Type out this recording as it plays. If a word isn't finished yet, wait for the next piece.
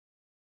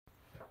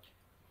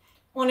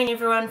Morning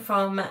everyone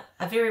from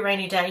a very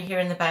rainy day here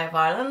in the Bay of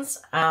Islands.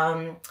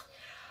 I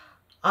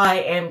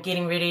am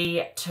getting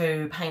ready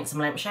to paint some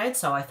lampshades,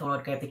 so I thought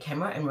I'd grab the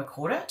camera and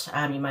record it.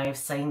 You may have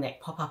seen that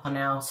pop up on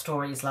our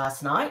stories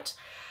last night.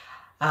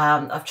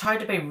 I've tried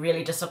to be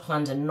really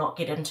disciplined and not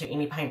get into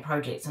any paint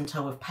projects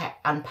until we've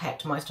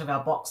unpacked most of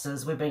our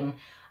boxes. We've been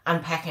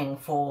unpacking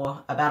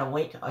for about a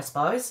week, I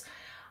suppose.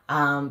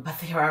 But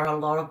there are a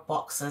lot of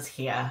boxes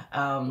here.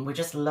 We're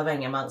just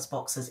living amongst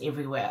boxes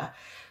everywhere.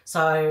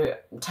 So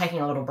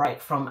taking a little break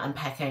from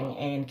unpacking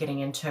and getting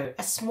into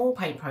a small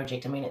paint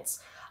project. I mean, it's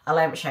a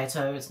lampshade,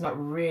 so it's not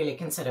really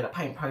considered a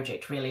paint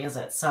project, really, is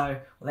it? So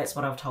well, that's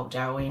what I've told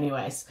Daryl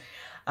anyways.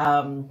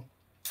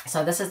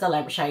 So this is the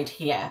lampshade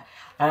here,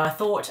 and I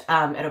thought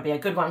it'll be a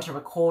good one to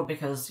record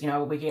because, you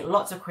know, we get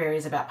lots of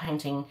queries about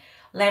painting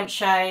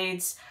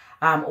lampshades.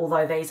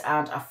 Although these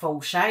aren't a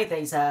full shade,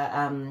 these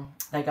are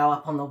they go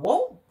up on the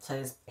wall, so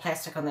there's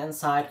plastic on the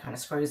inside, kind of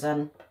screws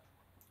in,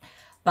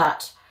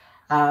 but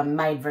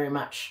made very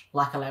much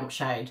like a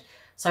lampshade.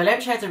 So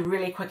lampshades are a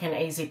really quick and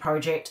easy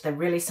project. They're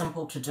really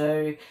simple to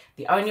do.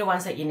 The only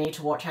ones that you need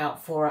to watch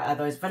out for are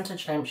those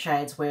vintage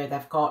lampshades where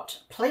they've got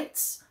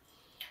pleats.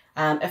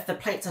 If the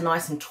pleats are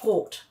nice and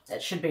taut,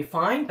 it should be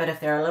fine, but if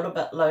they're a little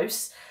bit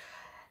loose,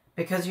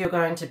 because you're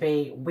going to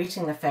be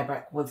wetting the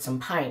fabric with some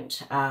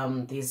paint,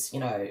 there's, you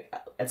know,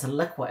 it's a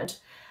liquid,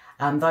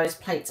 those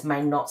pleats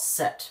may not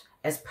sit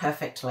as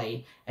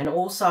perfectly. And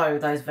also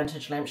those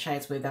vintage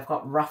lampshades where they've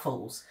got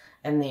ruffles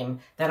in them,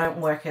 they don't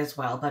work as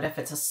well. But if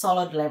it's a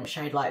solid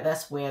lampshade like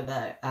this, where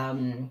the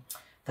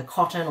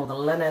cotton or the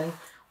linen,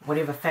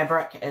 whatever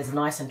fabric is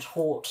nice and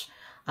taut,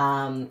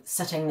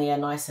 sitting there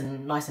nice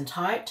and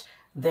tight,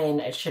 then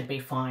it should be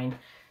fine.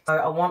 So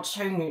I want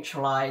to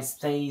neutralize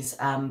these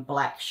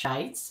black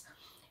shades,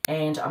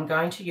 and I'm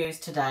going to use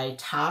today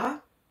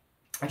tar,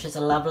 which is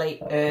a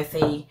lovely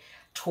earthy,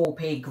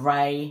 taupey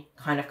grey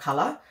kind of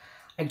colour.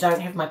 I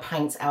don't have my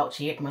paints out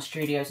yet, my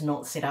studio's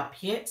not set up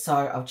yet,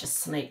 so I've just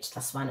sneaked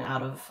this one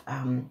out of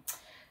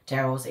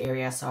Daryl's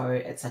area, so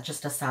it's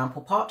just a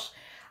sample pot.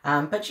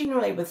 But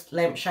generally with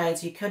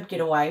lampshades you could get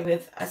away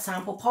with a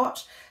sample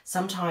pot.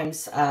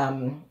 Sometimes,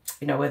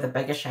 you know, with the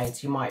bigger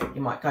shades you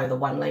might go the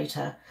 1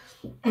 litre.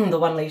 The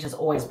 1 litre is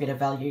always better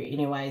value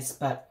anyways,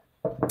 but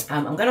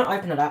I'm going to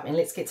open it up and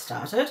let's get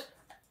started,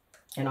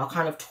 and I'll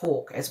kind of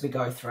talk as we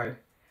go through.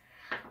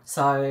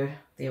 So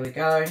there we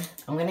go.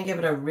 I'm going to give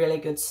it a really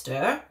good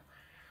stir.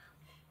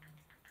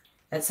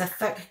 It's a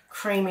thick,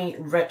 creamy,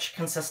 rich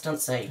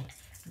consistency.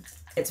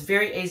 It's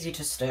very easy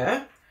to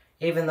stir,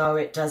 even though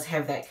it does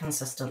have that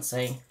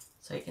consistency.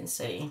 So you can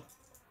see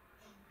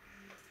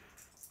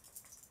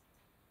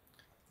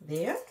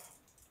there.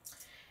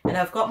 And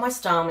I've got my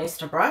Style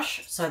Master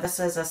brush. So this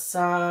is a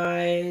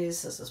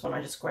size, this is one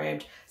I just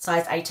grabbed,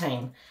 size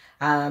 18,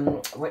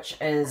 which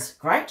is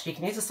great. You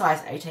can use a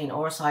size 18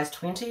 or a size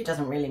 20, it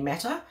doesn't really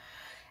matter.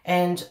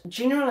 And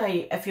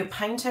generally, if you're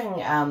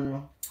painting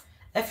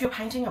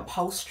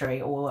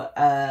upholstery or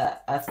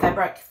a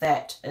fabric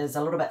that is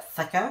a little bit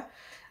thicker,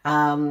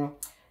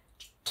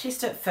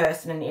 test it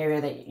first in an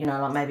area that, you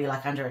know, like maybe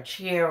like under a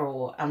chair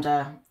or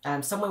under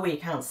somewhere where you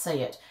can't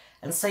see it,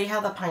 and see how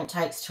the paint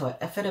takes to it.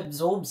 If it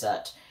absorbs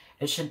it,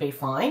 it should be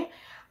fine.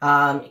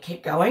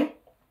 Keep going.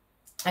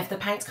 If the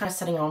paint's kind of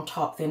sitting on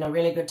top, then a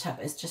really good tip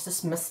is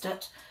just to mist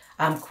it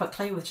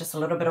quickly with just a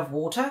little bit of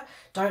water.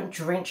 Don't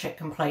drench it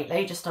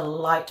completely, just a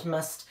light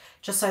mist,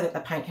 just so that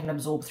the paint can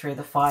absorb through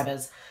the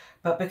fibres.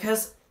 But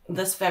because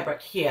this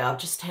fabric here, I've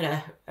just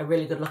had a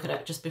really good look at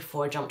it just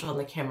before I jumped on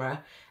the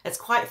camera, it's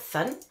quite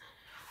thin.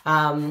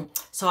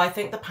 So I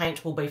think the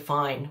paint will be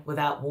fine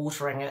without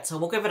watering it. So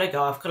we'll give it a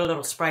go. I've got a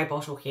little spray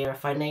bottle here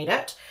if I need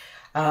it.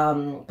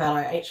 But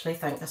I actually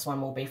think this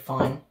one will be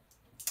fine.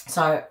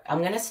 So I'm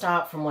going to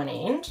start from one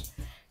end,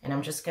 and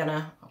I'm just going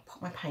to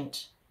put my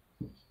paint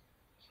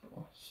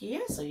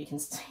here so you can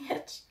see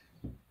it.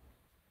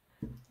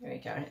 There we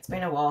go. It's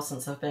been a while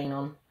since I've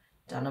done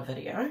a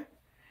video.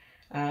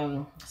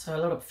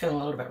 So feeling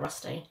a little bit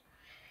rusty.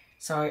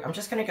 So I'm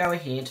just going to go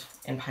ahead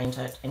and paint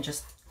it and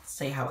just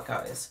see how it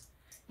goes.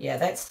 Yeah,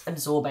 that's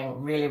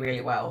absorbing really, really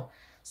well.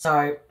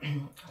 So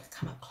I'll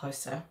come up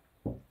closer.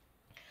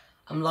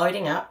 I'm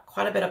loading up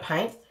quite a bit of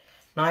paint,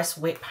 nice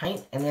wet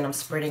paint, and then I'm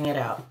spreading it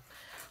out.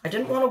 I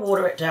didn't want to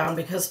water it down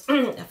because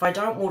if I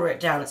don't water it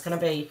down, it's going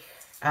to be,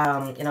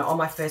 you know, on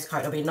my first coat,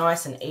 it'll be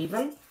nice and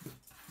even.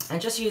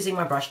 And just using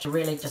my brush to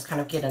really just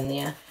kind of get in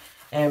there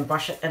and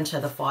brush it into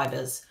the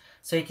fibres.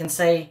 So you can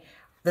see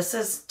this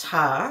is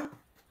tar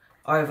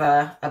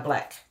over a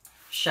black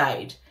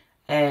shade,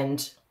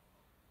 and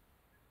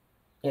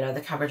you know,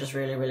 the coverage is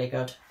really, really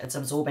good. It's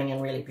absorbing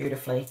in really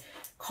beautifully.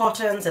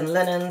 Cottons and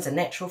linens and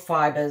natural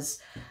fibres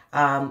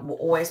will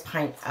always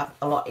paint up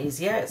a lot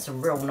easier. It's a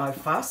real no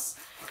fuss.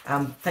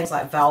 Things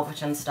like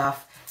velvet and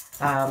stuff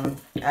are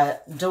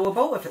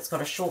doable if it's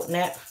got a short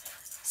nap.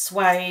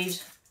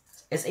 Suede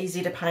is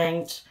easy to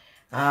paint.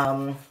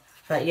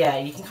 But yeah,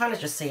 you can kind of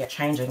just see it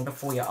changing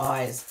before your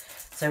eyes.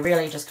 So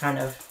really just kind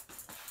of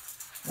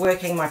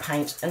working my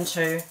paint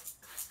into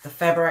the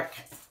fabric,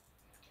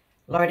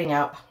 loading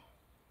up,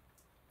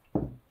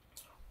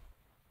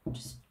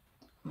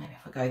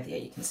 I go there,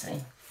 you can see.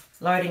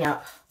 Loading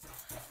up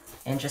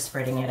and just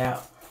spreading it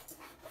out.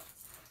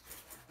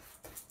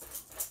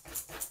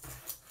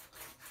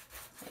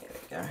 There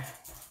we go.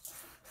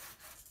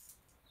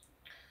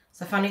 It's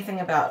the funny thing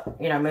about,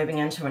 you know, moving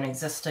into an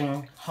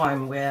existing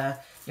home where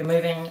you're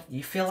moving,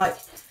 you feel like,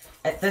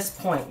 at this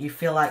point, you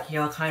feel like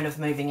you're kind of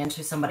moving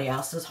into somebody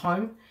else's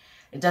home.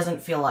 It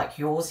doesn't feel like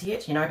yours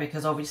yet, you know,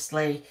 because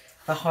obviously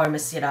the home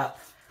is set up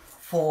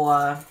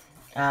for,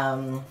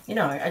 you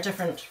know, a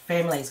different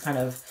family's kind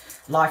of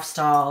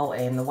lifestyle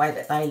and the way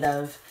that they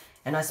live.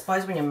 And I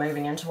suppose when you're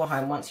moving into a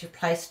home, once you've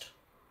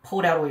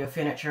pulled out all your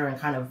furniture and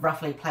kind of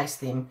roughly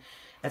placed them,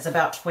 it's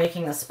about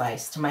tweaking the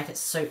space to make it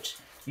suit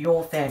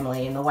your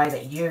family and the way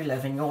that you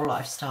live in your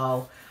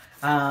lifestyle.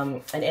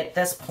 And at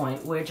this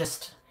point, we're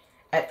just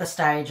at the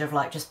stage of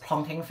like just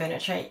plonking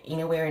furniture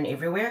anywhere and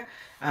everywhere,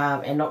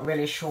 and not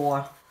really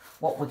sure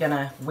what we're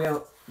gonna,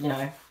 you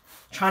know,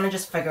 trying to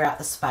just figure out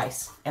the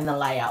space and the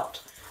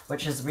layout,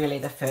 which is really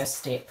the first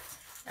step.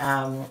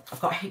 I've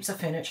got heaps of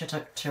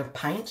furniture to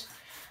paint,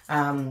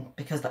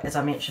 because as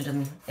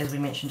we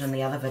mentioned in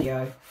the other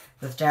video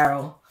with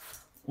Daryl,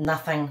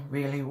 nothing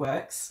really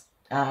works.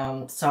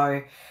 It's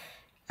a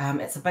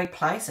big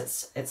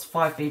place. It's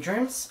 5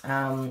 bedrooms.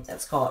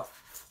 It's got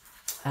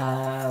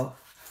a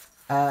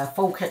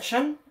full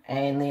kitchen,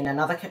 and then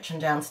another kitchen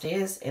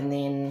downstairs, and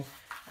then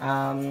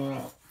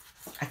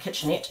a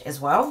kitchenette as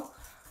well.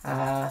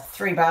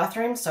 3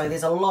 bathrooms, so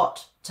there's a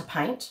lot to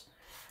paint.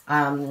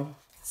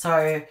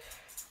 So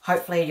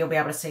hopefully you'll be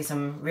able to see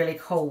some really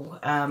cool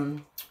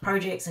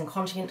projects and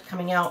content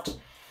coming out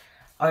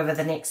over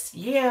the next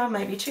year,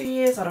 maybe 2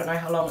 years. I don't know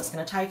how long it's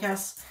going to take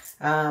us,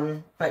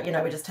 but you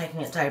know, we're just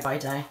taking it day by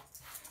day.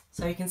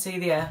 So you can see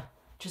there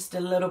just a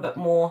little bit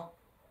more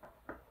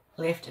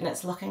left, and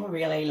it's looking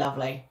really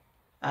lovely,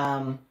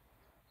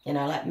 you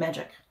know, like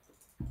magic.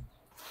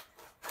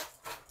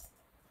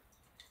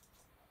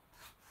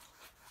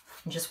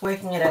 I'm just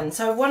working it in.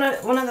 So one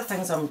of the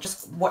things I'm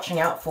just watching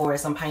out for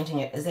as I'm painting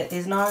it is that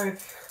there's no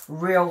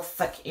real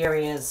thick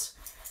areas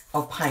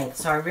of paint,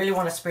 so I really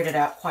want to spread it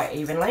out quite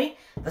evenly.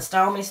 The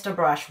Stylemaster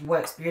brush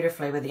works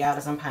beautifully with the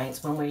artisan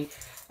paints. When we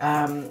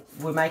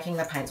were making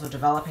the paints or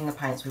developing the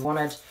paints,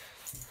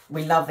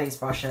 we love these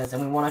brushes,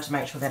 and we wanted to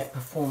make sure that it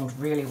performed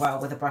really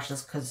well with the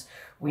brushes, because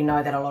we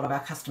know that a lot of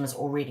our customers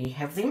already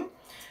have them.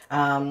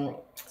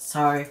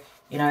 So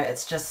you know,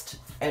 it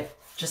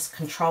just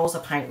controls the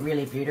paint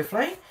really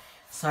beautifully.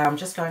 So I'm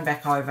just going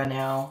back over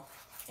now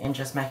and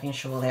just making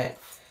sure that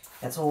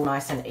it's all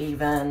nice and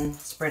even,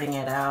 spreading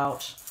it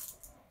out.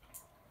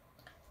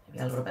 Maybe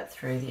a little bit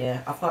through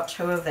there. I've got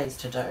 2 of these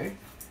to do.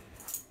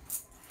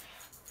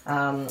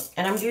 And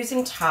I'm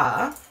using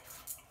Tar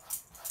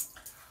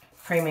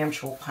Premium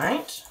Chalk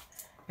Paint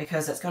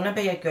because it's going to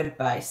be a good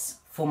base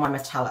for my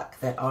metallic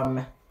that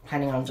I'm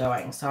planning on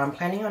doing. So I'm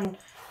planning on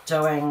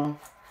doing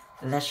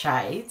the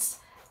shades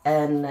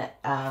in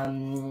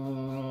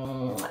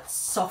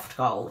soft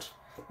gold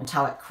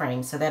metallic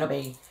cream, so that'll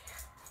be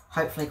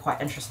hopefully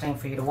quite interesting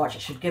for you to watch.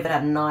 It should give it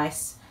a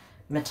nice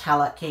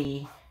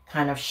metallic-y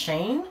kind of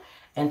sheen,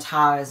 and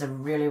Tar is a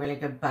really, really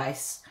good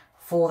base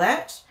for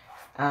that.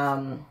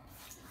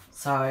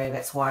 So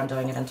that's why I'm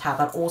doing it in Tar,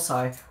 but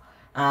also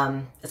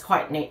it's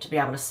quite neat to be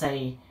able to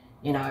see,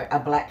 you know, a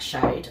black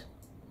shade.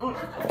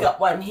 I've got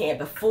one here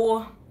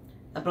before,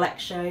 a black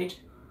shade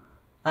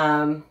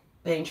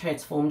being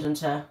transformed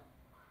into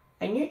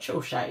a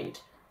neutral shade.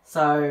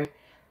 So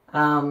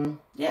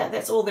yeah,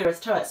 that's all there is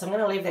to it. So I'm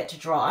going to leave that to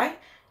dry,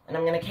 and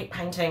I'm going to keep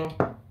painting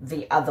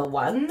the other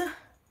one.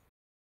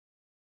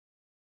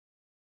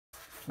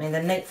 I mean,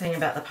 the neat thing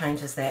about the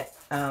paint is that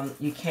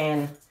you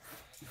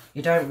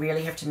don't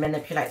really have to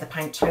manipulate the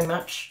paint too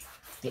much.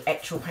 The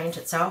actual paint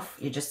itself,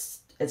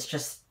 it's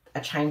just a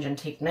change in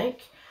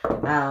technique.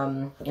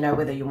 You know,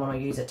 whether you want to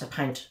use it to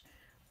paint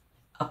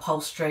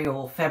upholstery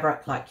or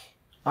fabric like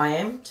I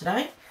am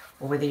today,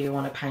 or whether you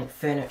want to paint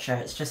furniture,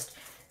 it's just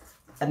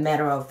a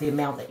matter of the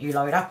amount that you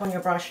load up on your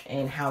brush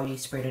and how you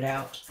spread it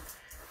out.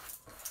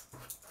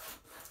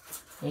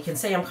 You can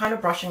see I'm kind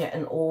of brushing it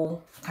in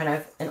all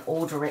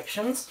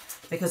directions,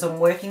 because I'm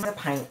working the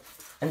paint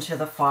into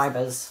the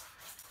fibers,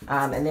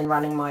 and then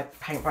running my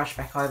paintbrush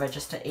back over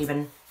just to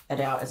even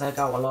it out as I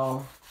go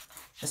along.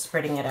 Just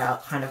spreading it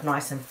out kind of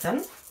nice and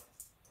thin.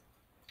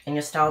 And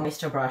your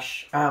Stylemaster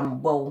brush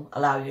will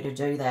allow you to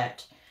do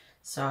that.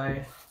 So,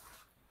 I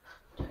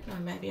don't know,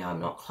 maybe I'm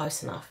not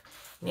close enough.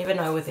 You never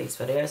know with these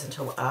videos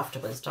until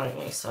afterwards, don't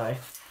you? So,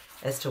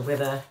 as to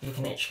whether you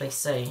can actually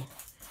see.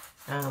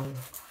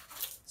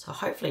 So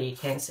hopefully you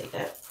can see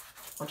that.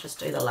 I'll just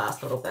do the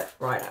last little bit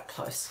right up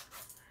close.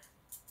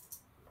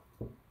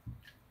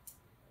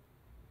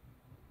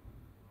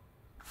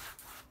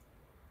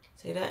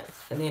 See that?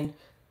 And then,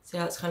 see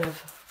how it's kind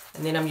of,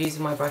 and then I'm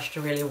using my brush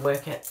to really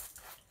work it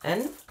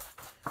in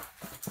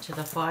to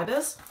the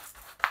fibers.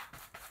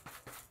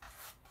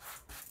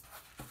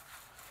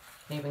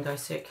 Even go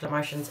circular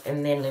motions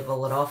and then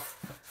level it off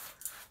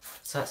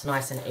so it's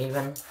nice and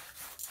even.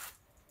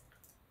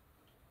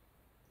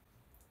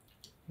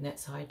 And that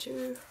side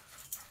too.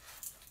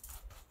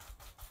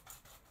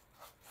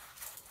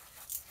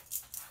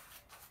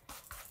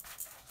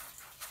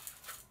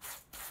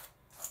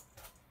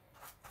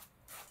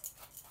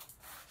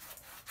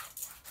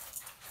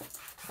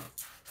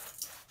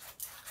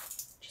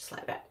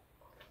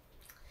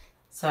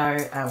 So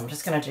I'm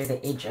just going to do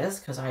the edges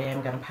because I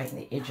am going to paint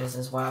the edges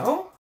as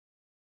well.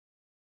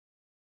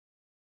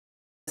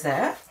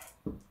 That.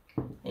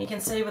 You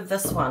can see with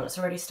this one, it's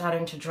already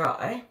starting to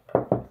dry.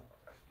 You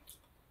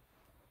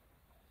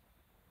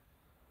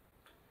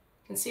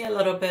can see a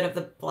little bit of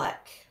the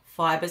black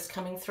fibres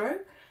coming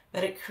through,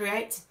 but it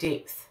creates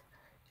depth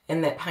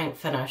in that paint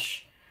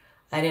finish.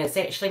 And it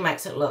actually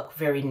makes it look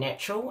very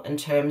natural in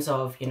terms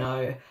of, you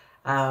know,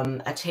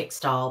 a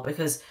textile,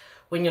 because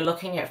when you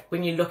look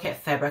at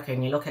fabric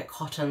and you look at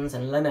cottons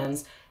and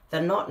linens,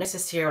 they're not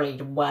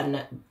necessarily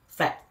one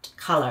flat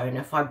colour. And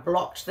if I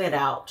blocked that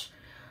out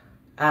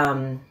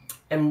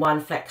in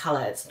one flat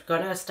colour, it's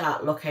going to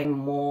start looking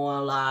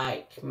more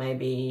like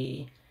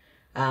maybe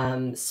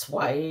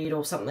suede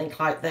or something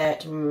like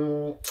that,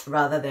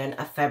 rather than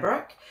a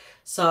fabric.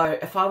 So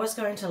if I was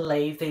going to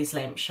leave these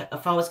lampshades,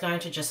 if I was going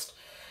to just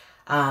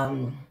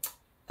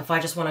if I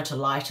just wanted to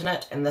lighten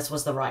it and this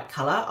was the right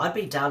colour, I'd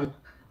be done.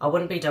 I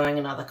wouldn't be doing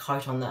another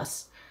coat on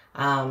this,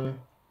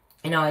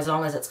 you know, as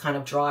long as it's kind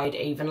of dried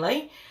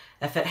evenly.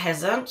 If it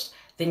hasn't,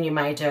 then you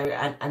may do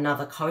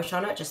another coat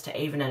on it just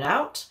to even it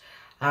out.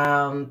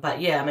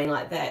 But yeah, I mean,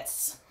 like,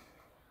 that's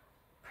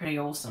pretty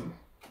awesome.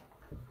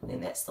 And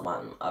then that's the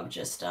one I've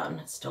just done.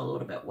 It's still a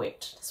little bit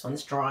wet. This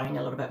one's drying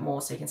a little bit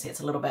more, so you can see it's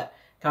a little bit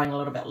going a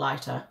little bit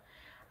lighter.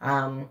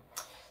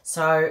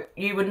 So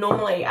you would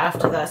normally,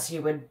 after this,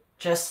 you would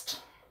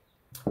just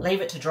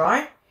leave it to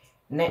dry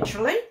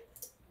naturally,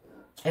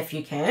 if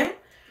you can.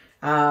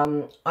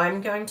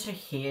 I'm going to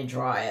hair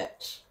dry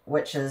it,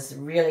 which is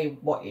really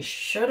what you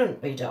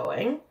shouldn't be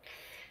doing.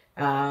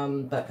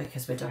 But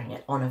because we're doing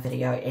it on a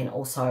video, and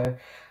also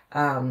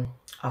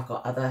I've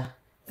got other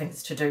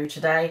things to do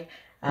today,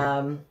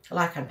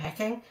 like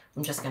unpacking,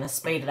 I'm just going to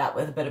speed it up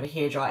with a bit of a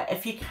hair dryer.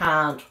 If you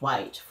can't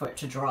wait for it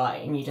to dry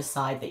and you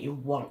decide that you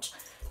want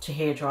to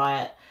hair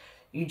dry it,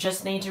 you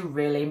just need to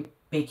really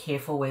be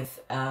careful with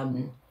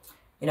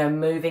you know,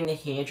 moving the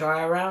hair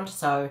dryer around.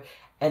 So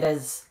it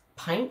is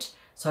paint,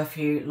 so if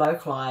you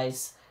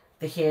localize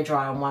the hair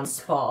dryer in one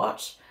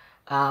spot,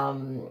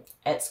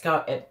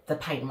 the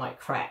paint might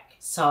crack.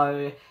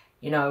 So,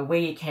 you know, where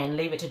you can,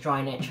 leave it to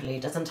dry naturally.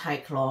 It doesn't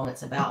take long.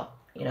 It's about,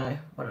 you know,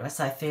 what did I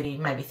say, 30,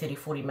 maybe 30,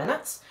 40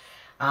 minutes.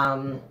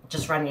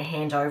 Just run your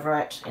hand over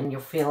it and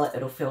you'll feel it.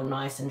 It'll feel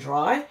nice and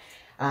dry.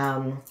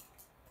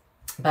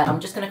 But I'm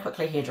just going to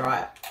quickly hair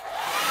dry it.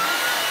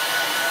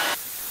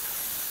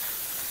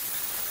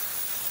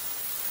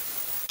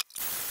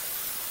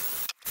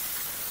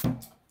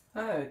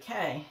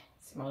 Okay,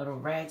 see my little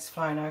rags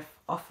flying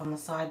off on the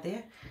side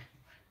there.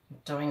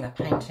 Doing the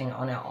painting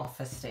on our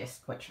office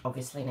desk, which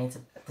obviously needs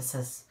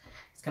it's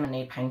going to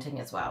need painting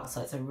as well.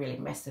 So it's a really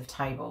massive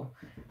table,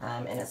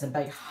 and it's a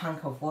big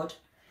hunk of wood.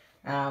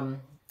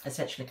 It's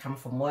actually come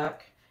from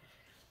work,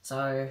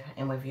 so,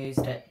 and we've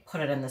used it,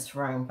 put it in this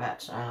room.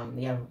 But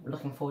yeah,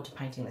 looking forward to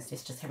painting this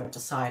desk. Just haven't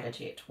decided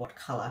yet what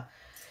colour.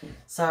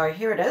 So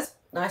here it is,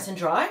 nice and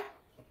dry.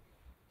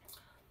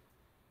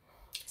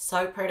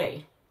 So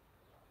pretty.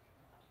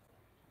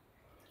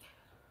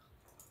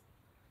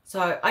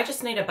 So I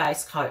just need a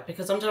base coat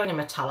because I'm doing a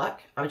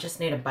metallic. I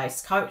just need a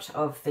base coat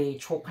of the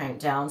chalk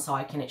paint down so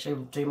I can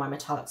actually do my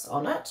metallics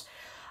on it.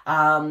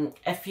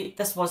 If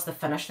this was the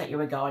finish that you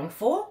were going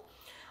for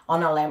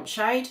on a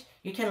lampshade,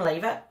 you can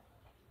leave it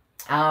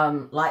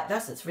like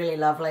this. It's really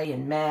lovely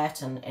and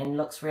matte and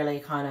looks really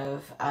kind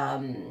of,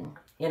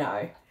 you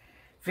know,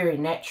 very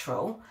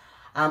natural.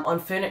 On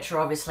furniture,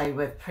 obviously,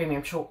 with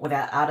premium chalk, with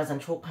our artisan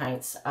chalk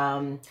paints,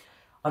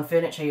 on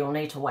furniture, you'll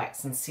need to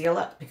wax and seal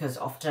it because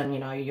often, you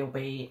know, you'll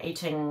be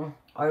eating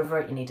over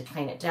it. You need to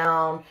clean it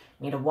down.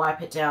 You need to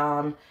wipe it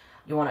down.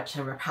 You want it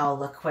to repel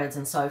liquids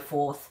and so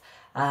forth,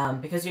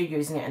 because you're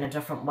using it in a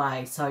different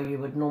way. So you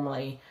would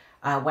normally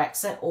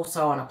wax it.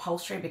 Also on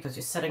upholstery, because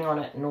you're sitting on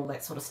it and all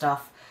that sort of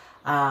stuff,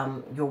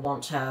 you'll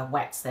want to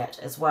wax that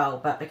as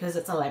well. But because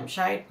it's a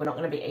lampshade, we're not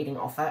going to be eating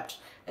off it.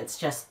 It's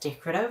just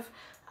decorative.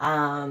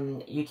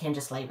 You can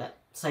just leave it.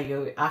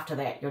 So after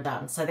that, you're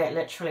done. So that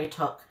literally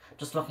took,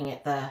 just looking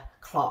at the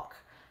clock,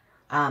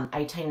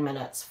 18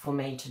 minutes for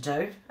me to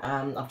do.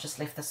 I've just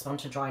left this one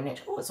to dry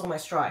naturally. Oh, it's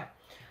almost dry.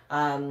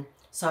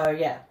 So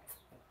yeah,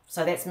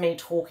 so that's me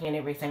talking and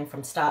everything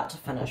from start to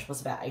finish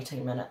was about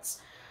 18 minutes,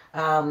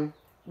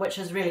 which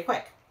is really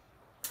quick.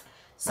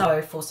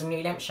 So for some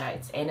new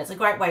lampshades, and it's a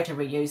great way to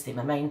reuse them.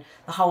 I mean,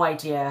 the whole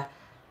idea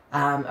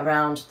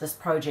around this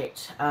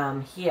project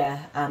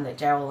here that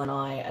Daryl and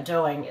I are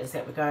doing is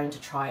that we're going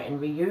to try and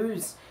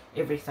reuse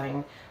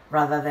everything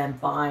rather than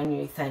buying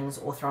new things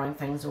or throwing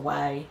things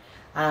away.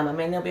 I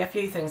mean, there'll be a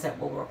few things that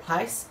we'll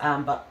replace,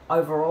 but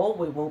overall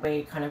we will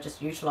be kind of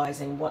just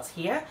utilising what's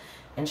here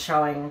and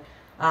showing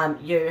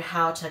you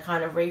how to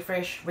kind of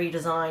refresh,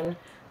 redesign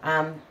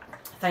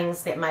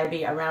things that may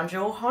be around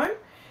your home.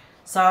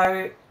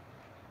 So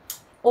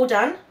all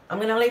done. I'm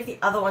going to leave the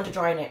other one to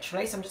dry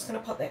naturally, so I'm just going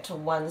to put that to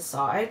one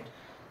side.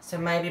 So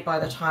maybe by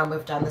the time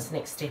we've done this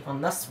next step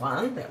on this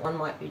one, that one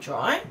might be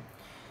dry.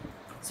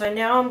 So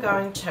now I'm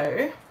going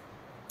to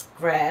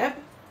grab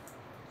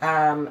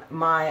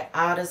my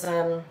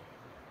artisan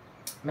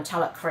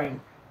metallic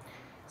cream,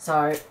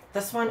 So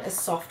this one is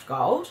soft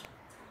gold.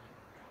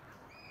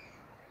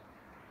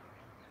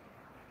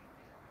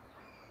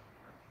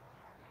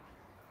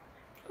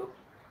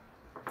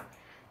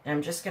 And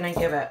I'm just going to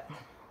give it,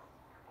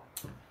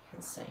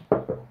 let's see,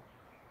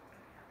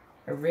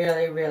 a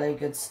really, really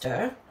good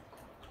stir.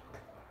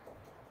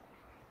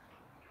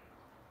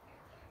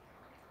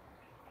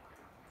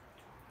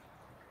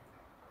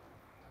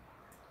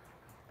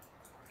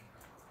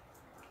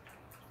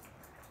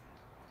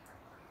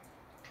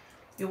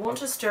 You want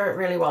to stir it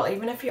really well,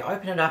 even if you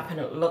open it up and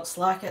it looks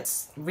like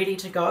it's ready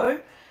to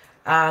go.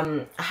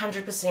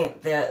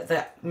 100%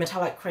 the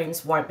metallic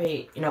creams won't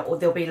be, you know, or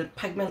there'll be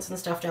pigments and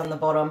stuff down the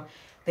bottom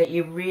that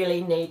you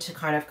really need to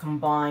kind of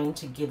combine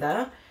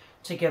together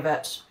to give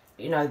it,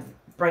 you know,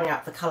 bring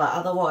up the colour.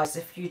 Otherwise,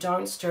 if you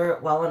don't stir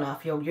it well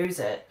enough, you'll use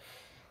it.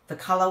 The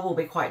colour will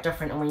be quite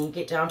different, and when you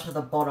get down to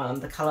the bottom,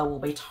 the colour will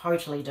be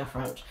totally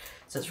different.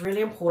 So it's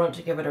really important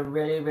to give it a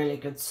really, really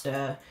good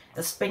stir.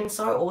 It's been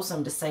so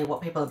awesome to see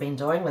what people have been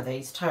doing with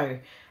these too.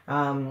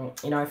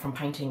 You know, from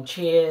painting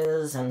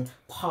chairs and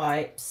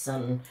pipes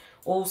and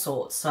all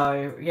sorts.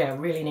 So yeah,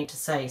 really neat to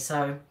see.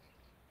 So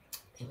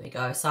there we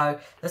go. So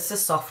this is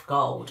soft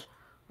gold,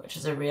 which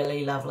is a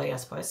really lovely, I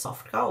suppose,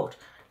 soft gold.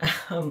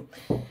 And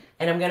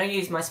I'm going to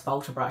use my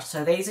spalter brush.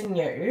 So these are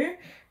new,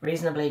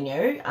 reasonably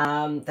new.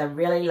 They're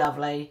really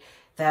lovely.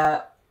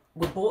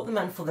 We bought them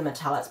in for the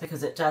metallics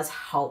because it does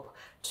help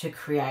to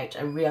create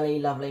a really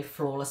lovely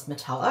flawless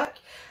metallic.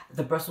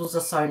 The bristles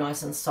are so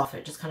nice and soft,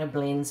 it just kind of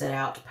blends it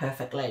out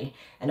perfectly,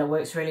 and it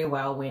works really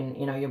well when,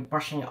 you know, you're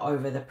brushing it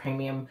over the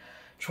premium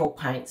chalk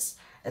paints.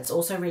 It's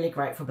also really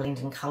great for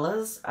blending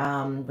colours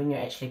when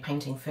you're actually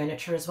painting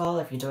furniture as well,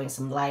 if you're doing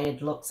some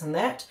layered looks and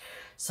that.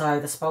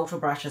 So the spalter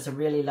brush is a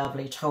really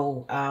lovely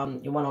tool.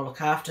 You want to look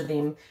after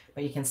them,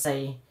 but you can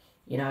see,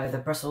 you know, the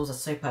bristles are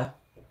super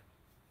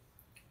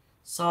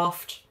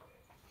soft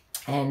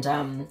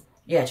and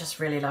yeah, just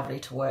really lovely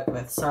to work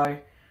with. So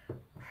I'm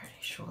pretty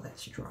sure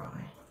that's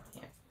dry.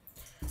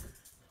 Yeah.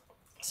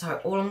 So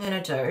all I'm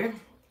going to do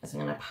is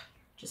I'm going to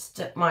just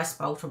dip my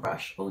spalter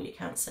brush. Oh, you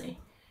can't see.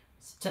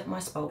 Just dip my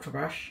spalter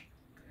brush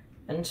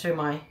into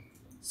my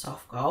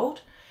soft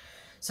gold.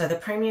 So the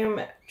premium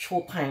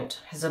chalk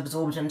paint has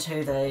absorbed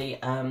into the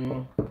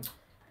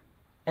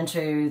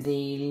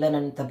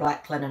linen, the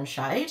black linen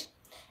shade,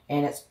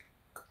 and it's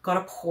got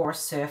a porous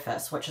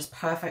surface, which is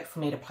perfect for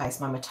me to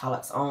place my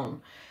metallics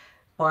on.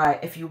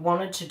 If you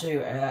wanted to do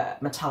a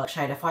metallic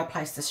shade, if I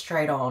place this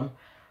straight on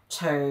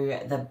to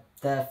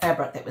the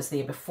fabric that was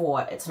there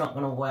before, it's not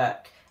going to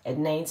work. It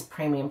needs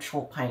premium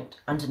chalk paint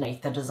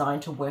underneath. They're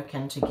designed to work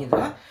in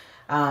together.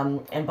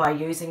 And by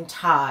using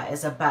tar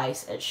as a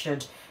base, it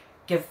should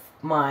give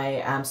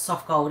my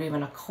soft gold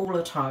even a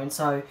cooler tone.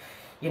 So,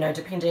 you know,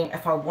 depending,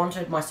 if I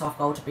wanted my soft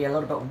gold to be a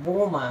little bit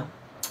warmer,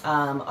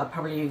 I'd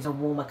probably use a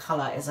warmer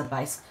colour as a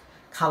base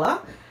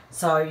colour.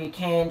 So you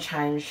can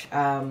change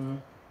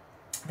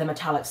the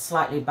metallic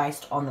slightly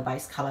based on the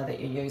base colour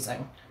that you're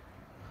using.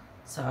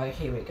 So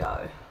here we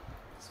go.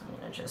 So I'm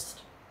going to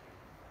just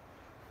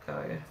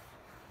go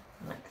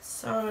like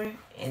so,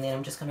 and then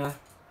I'm just going to,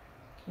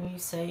 can you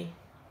see?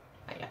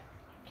 Oh,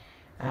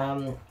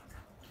 yeah.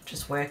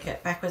 Just work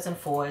it backwards and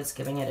forwards,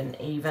 giving it an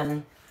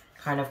even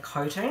kind of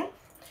coating.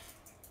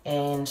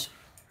 And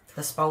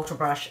the spalter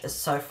brush is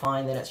so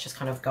fine that it's just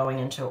kind of going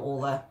into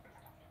all the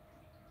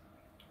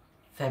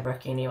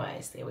fabric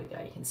anyways. There we go,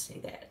 you can see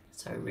that.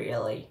 So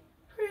really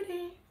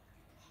pretty.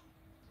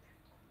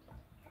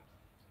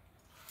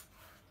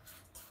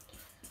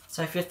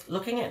 So if you're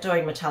looking at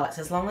doing metallics,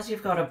 as long as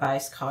you've got a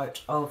base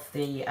coat of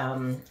the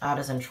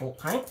artisan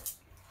chalk paint,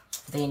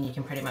 then you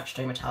can pretty much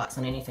do metallics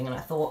on anything. And I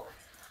thought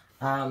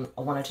I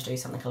wanted to do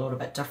something a little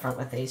bit different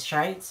with these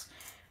shades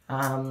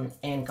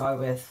and go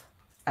with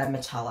a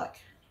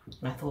metallic.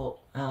 And I thought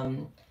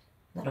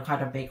that'll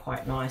kind of be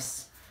quite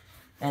nice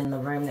in the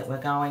room that we're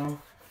going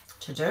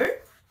to do.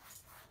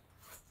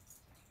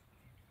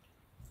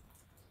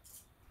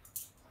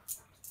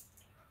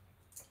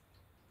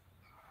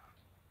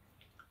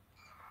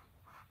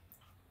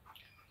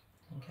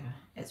 Okay,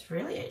 it's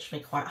really actually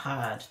quite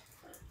hard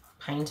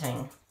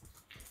painting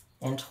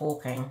and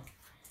talking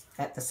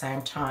at the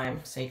same time,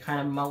 so you're kind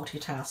of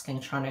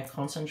multitasking, trying to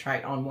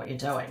concentrate on what you're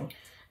doing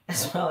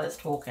as well as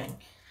talking.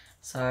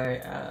 So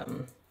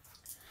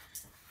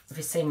if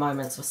you see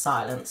moments of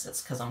silence,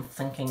 it's because I'm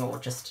thinking or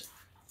just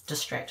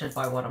distracted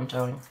by what I'm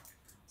doing.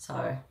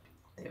 So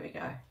there we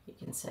go, you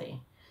can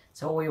see.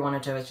 So all we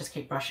want to do is just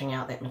keep brushing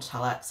out that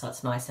metallic so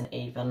it's nice and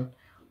even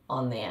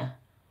on there.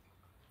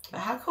 But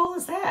how cool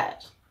is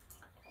that?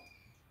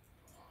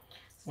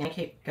 So I'm going to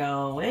keep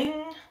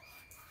going.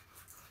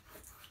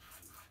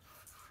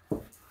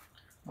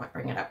 Might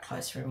bring it up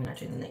closer when I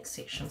do the next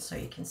section so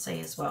you can see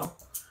as well.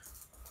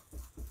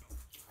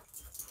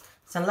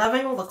 So I'm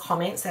loving all the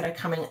comments that are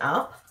coming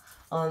up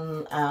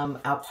on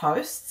our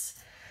posts.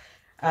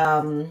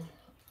 You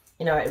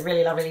know, it's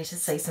really lovely to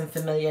see some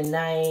familiar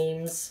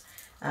names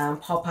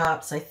pop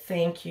up, so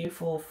thank you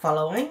for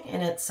following.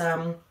 And it's,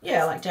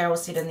 yeah, like Daryl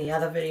said in the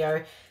other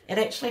video, it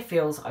actually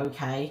feels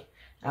okay.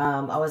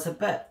 I was a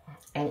bit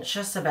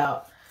anxious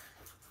about,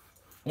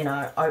 you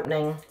know,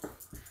 opening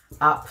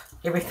up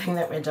everything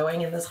that we're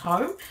doing in this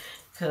home,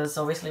 because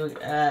obviously, you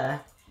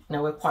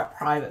know, we're quite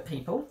private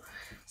people.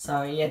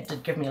 So yeah, it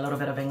did give me a little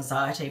bit of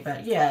anxiety,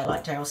 but yeah,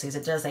 like Daryl says,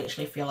 it does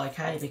actually feel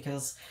okay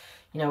because,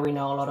 you know, we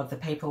know a lot of the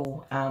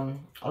people,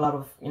 a lot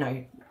of, you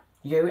know,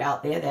 you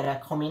out there that are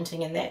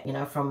commenting in that, you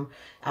know, from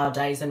our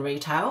days in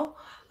retail.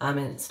 And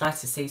it's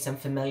nice to see some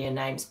familiar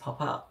names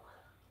pop up.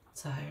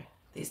 So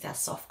there's our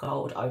soft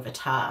gold over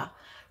tar,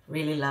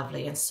 really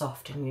lovely and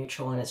soft and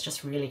neutral, and it's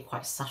just really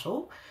quite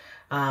subtle.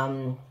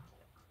 So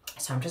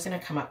I'm just going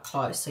to come up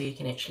close so you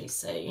can actually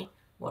see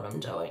what I'm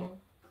doing.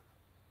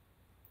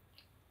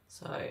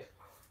 So there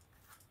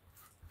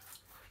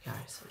we go.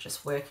 So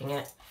just working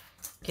it,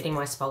 getting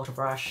my spalter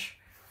brush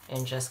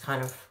and just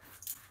kind of,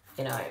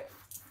 you know,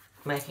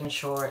 making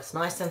sure it's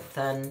nice and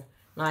thin,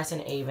 nice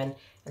and even.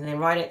 And then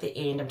right at the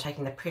end, I'm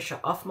taking the pressure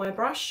off my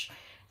brush,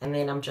 and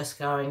then I'm just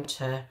going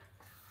to,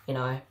 you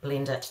know,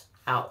 blend it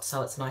out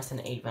so it's nice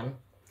and even.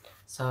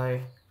 So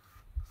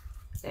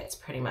that's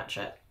pretty much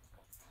it.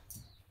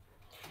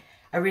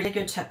 A really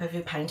good tip if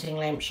you're painting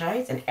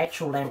lampshades, and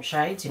actual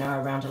lampshades, you know,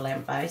 around a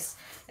lamp base,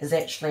 is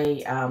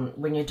actually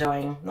when you're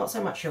doing, not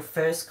so much your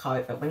first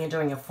coat, but when you're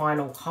doing your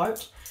final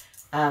coat,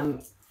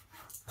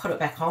 put it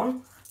back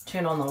on,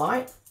 turn on the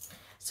light,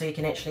 so you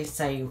can actually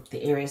see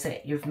the areas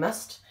that you've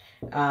missed.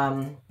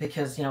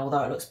 Because, you know,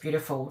 although it looks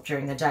beautiful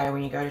during the day,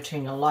 when you go to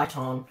turn your light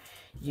on,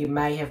 you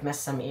may have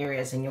missed some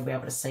areas, and you'll be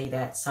able to see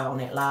that. So on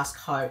that last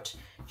coat,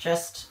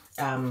 just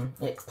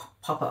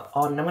pop it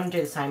on. And I'm going to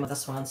do the same with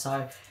this one. So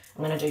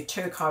I'm going to do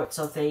 2 coats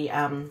of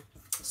the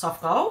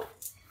soft gold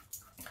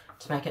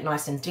to make it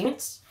nice and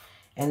dense,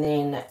 and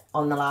then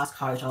on the last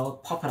coat I'll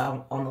pop it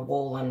on the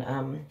wall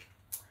and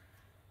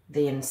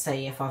then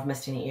see if I've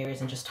missed any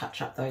areas and just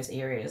touch up those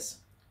areas.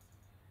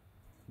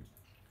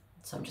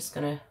 So I'm just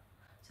going to,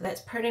 so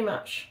that's pretty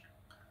much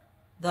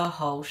the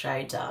whole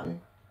shade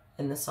done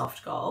in the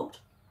soft gold.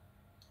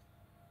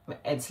 I'm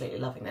absolutely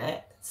loving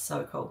that. It's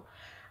so cool.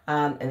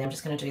 And then I'm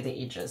just going to do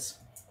the edges.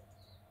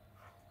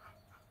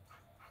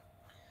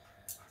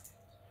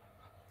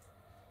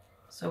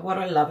 So what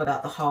I love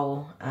about the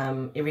whole,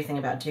 everything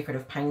about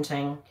decorative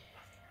painting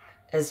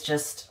is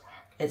just,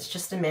 it's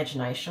just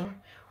imagination.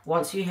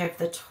 Once you have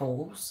the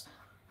tools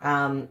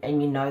and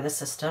you know the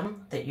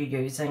system that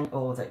you're using,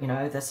 or that, you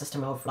know, the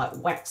system of like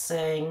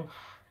waxing,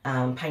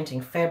 painting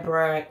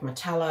fabric,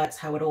 metallics,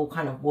 how it all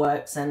kind of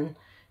works in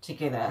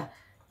together,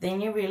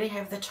 then you really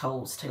have the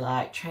tools to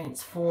like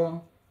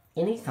transform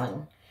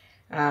anything,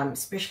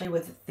 especially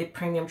with the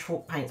premium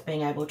chalk paints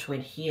being able to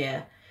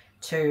adhere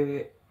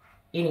to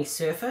any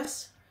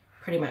surface,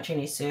 pretty much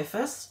any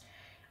surface.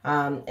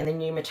 And the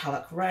new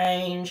metallic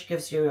range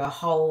gives you a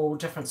whole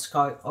different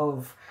scope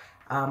of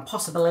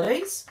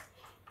possibilities.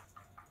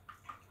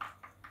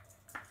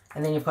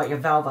 And then you've got your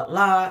Velvet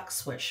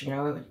Luxe, which, you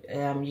know,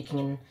 you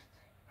can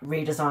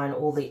redesign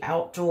all the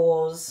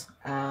outdoors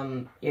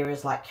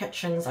areas like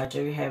kitchens. I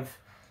do have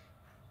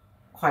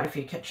quite a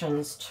few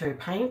kitchens to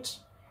paint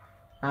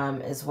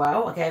as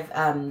well. I gave,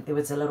 there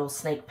was a little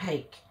sneak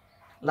peek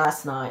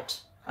last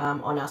night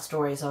on our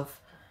stories of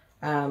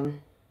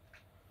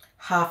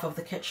half of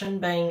the kitchen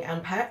being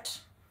unpacked,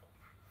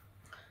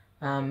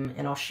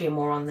 and I'll share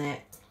more on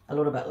that a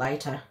little bit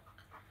later.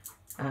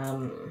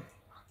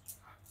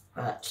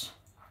 But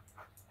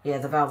yeah,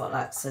 the Velvet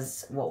Luxe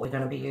is what we're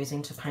going to be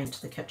using to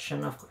paint the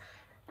kitchen. I'm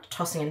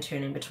tossing and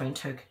turning between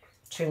two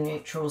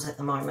neutrals at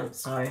the moment,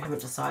 so I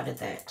haven't decided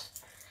that.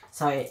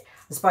 So I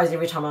suppose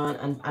every time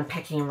I'm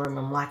unpacking a room,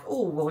 I'm like,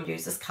 oh, we'll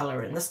use this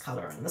colour and this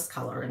colour and this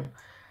colour, and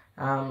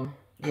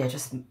yeah,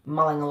 just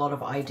mulling a lot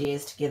of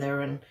ideas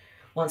together. And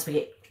once we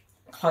get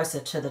closer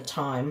to the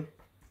time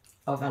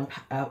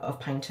of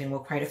painting, we'll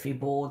create a few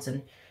boards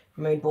and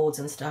mood boards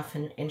and stuff,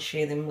 and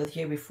share them with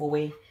you before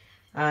we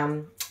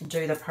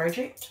do the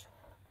project.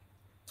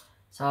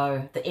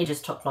 So the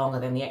edges took longer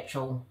than the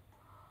actual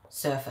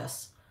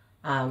surface.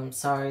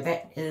 So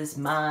that is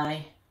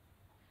my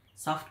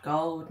soft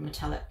gold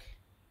metallic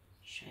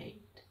shade.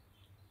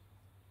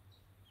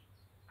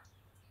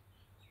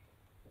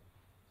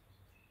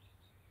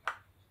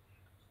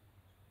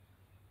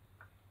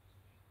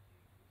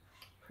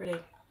 Pretty.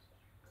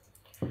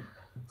 So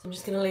I'm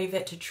just going to leave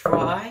that to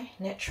dry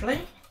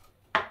naturally,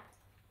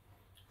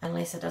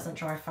 unless it doesn't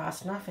dry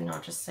fast enough, and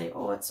I'll just see,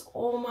 oh, it's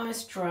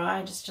almost dry,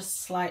 it's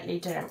just slightly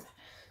damp.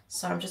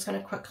 So I'm just going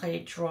to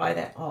quickly dry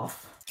that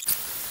off.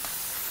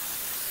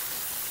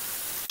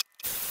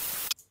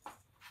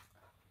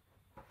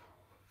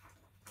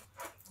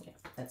 Yeah,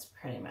 that's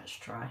pretty much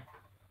dry.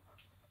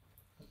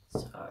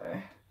 So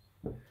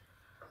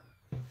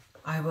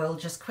I will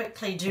just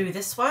quickly do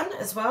this one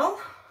as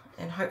well,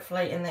 and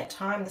hopefully in that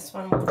time this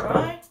one will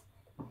dry.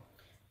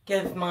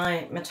 Give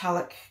my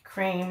metallic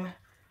cream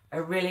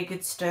a really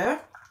good stir.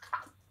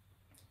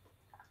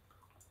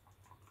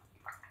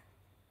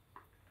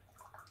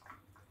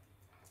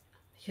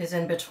 Because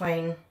in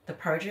between the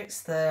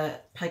projects,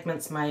 the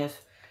pigments may have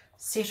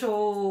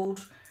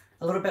settled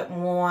a little bit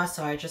more,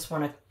 so I just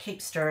want to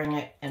keep stirring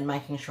it and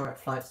making sure it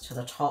floats to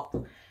the top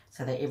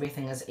so that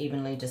everything is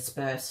evenly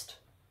dispersed.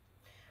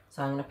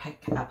 So I'm going to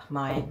pick up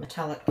my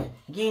metallic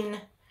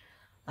again,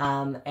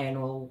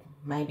 and we'll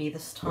maybe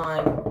this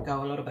time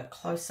go a little bit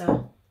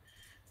closer.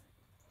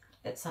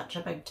 It's such a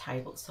big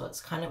table, so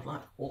it's kind of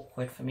like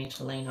awkward for me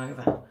to lean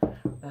over,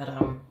 but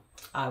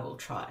I will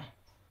try.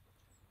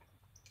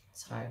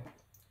 So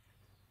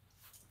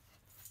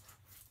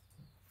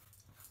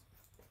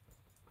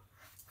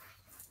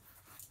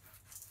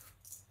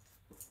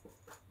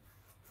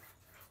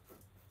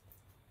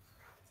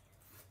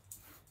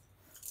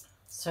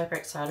super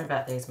excited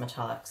about these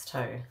metallics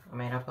too. I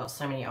mean, I've got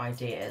so many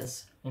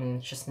ideas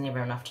and just never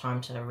enough time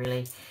to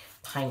really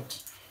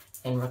paint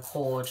and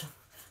record.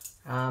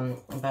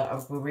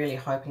 But we're really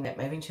hoping that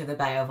moving to the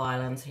Bay of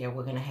Islands here,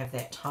 we're going to have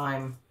that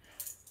time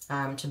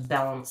to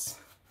balance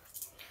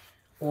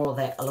all of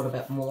that a little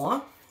bit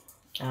more.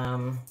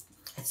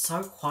 It's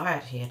so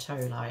quiet here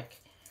too,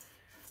 like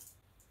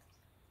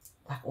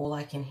all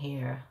I can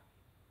hear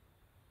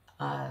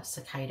are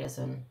cicadas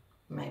and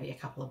maybe a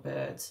couple of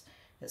birds.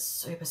 It's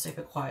super,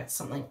 super quiet.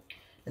 Something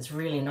that's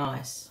really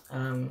nice.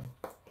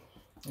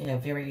 Yeah,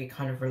 very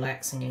kind of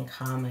relaxing and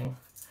calming,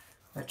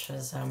 which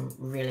is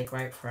really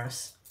great for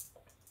us.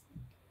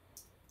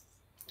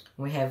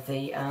 We have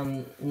the our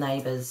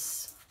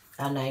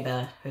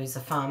neighbour who's a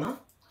farmer,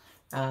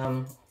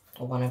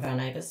 or one of our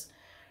neighbours,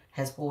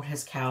 has brought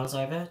his cows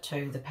over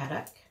to the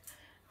paddock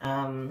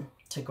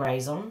to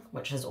graze on,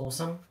 which is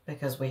awesome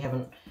because we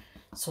haven't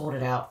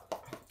sorted out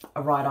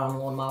a ride-on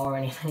lawnmower or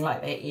anything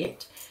like that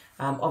yet.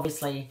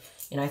 Obviously,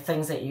 you know,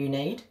 things that you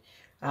need.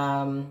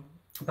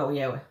 But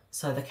yeah,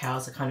 so the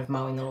cows are kind of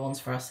mowing the lawns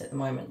for us at the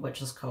moment,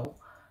 which is cool.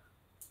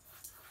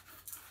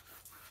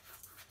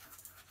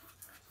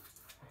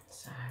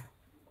 So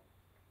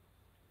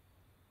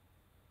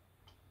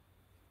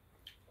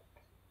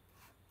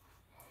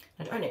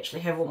I don't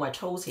actually have all my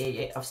tools here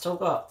yet. I've still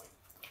got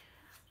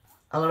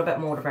a little bit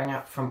more to bring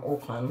up from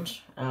Auckland,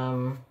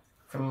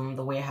 from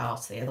the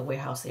warehouse there. The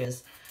warehouse there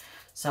is,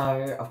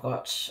 so I've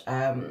got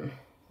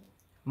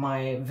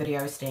my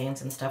video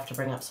stands and stuff to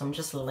bring up, so I'm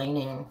just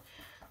leaning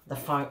the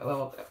phone,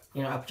 well,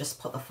 you know, I've just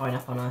put the phone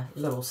up on a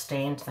little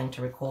stand thing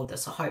to record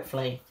this, so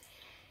hopefully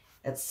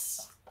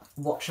it's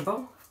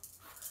watchable.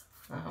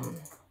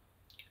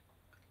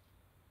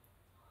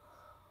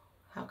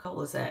 How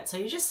cool is that? So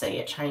you just see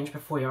it change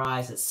before your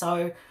eyes. It's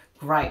so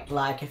great,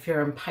 like if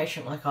you're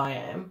impatient like I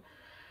am,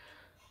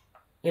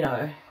 you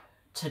know,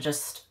 to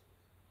just,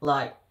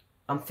 like,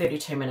 I'm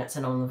 32 minutes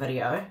in on the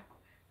video,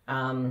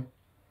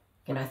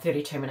 you know,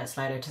 32 minutes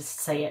later to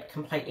see it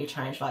completely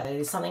change like that.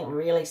 There's something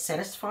really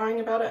satisfying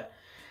about it,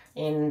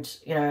 and,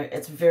 you know,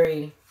 it's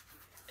very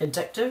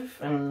addictive,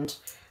 and,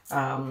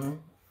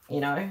 you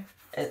know,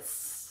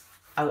 it's,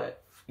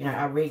 you know,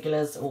 our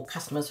regulars or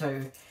customers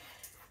who,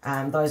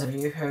 those of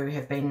you who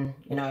have been,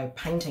 you know,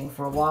 painting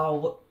for a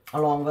while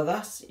along with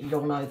us,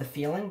 you'll know the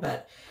feeling.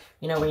 But,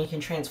 you know, when you can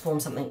transform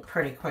something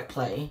pretty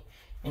quickly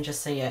and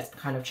just see it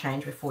kind of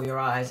change before your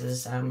eyes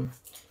is,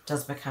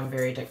 does become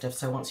very addictive.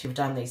 So once you've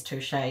done these 2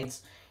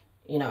 shades,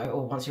 you know,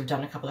 or once you've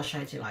done a couple of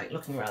shades, you're like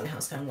looking around the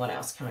house going, what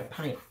else can I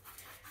paint?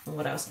 And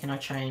what else can I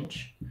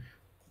change?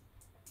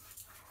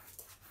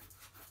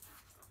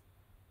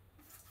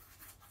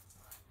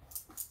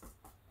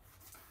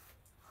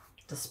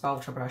 The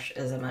spalter brush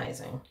is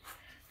amazing.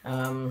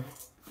 I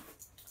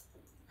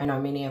know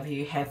many of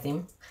you have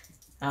them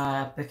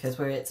because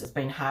it's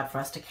been hard for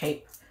us to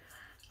keep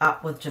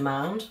up with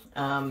demand,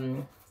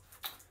 and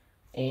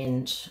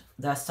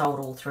they're sold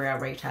all through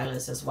our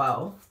retailers as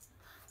well.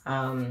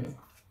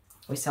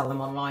 We sell them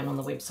online on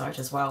the website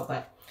as well,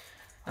 but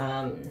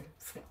our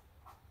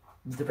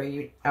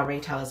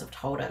retailers have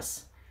told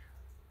us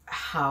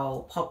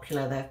how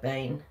popular they've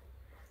been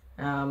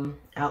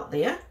out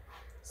there,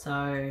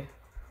 so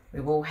we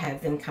will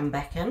have them come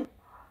back in.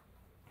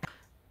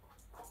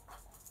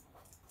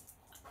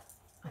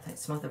 I think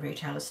some of the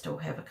retailers still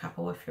have a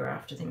couple if you're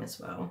after them as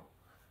well.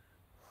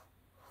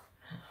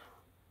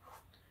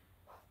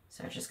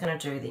 So just going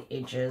to do the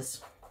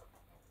edges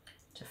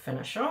to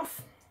finish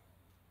off.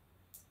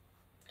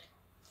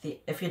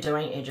 If you're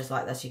doing edges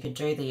like this, you could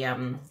do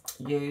the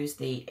use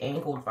the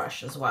angled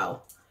brush as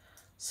well.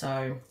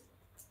 So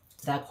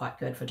they're quite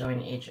good for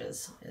doing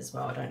edges as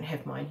well. I don't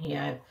have mine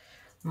here.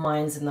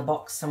 Mine's in the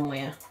box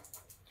somewhere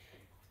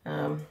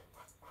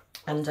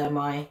under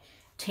my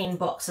 10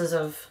 boxes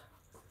of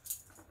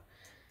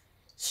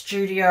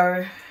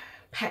studio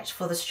packed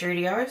for the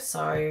studio.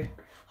 So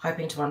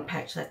hoping to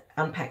unpack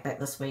that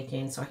this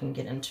weekend so I can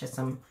get into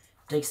some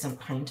decent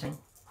painting.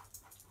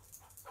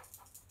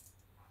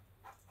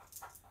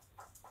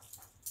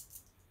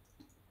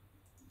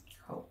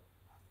 Cool.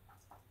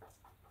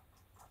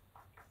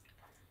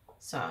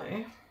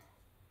 So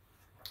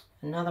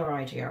another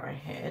idea I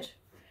had,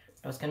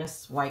 I was going to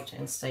wait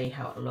and see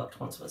how it looked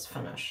once it was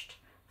finished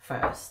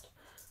first.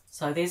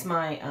 So there's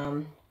my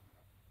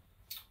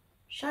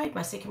shade,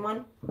 my second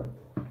one.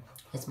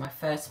 Here's my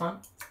first one.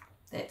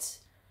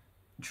 That's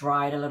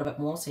dried a little bit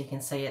more, so you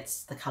can see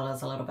the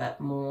colour's a little bit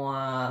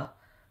more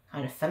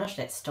kind of finished.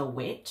 That's still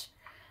wet.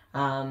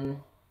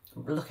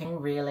 looking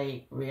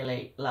really,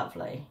 really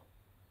lovely.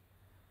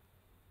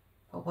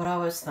 But what I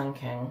was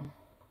thinking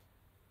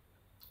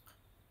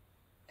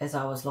as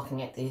I was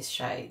looking at these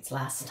shades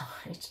last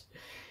night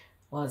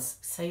was,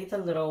 see the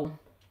little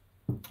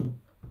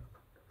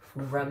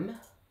rim,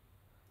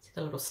 see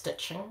the little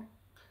stitching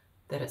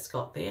that it's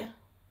got there?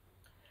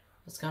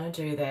 I was going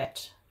to do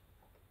that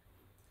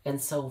in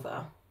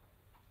silver.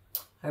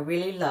 I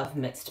really love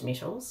mixed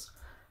metals,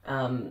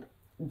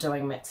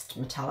 doing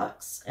mixed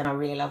metallics, and I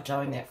really love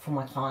doing that for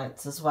my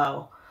clients as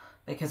well,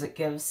 because it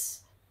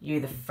gives you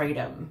the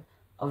freedom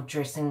of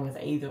dressing with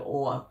either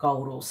or,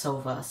 gold or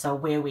silver. So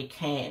where we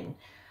can,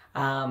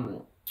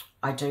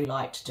 I do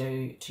like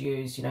to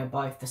use, you know,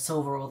 both the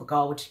silver or the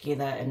gold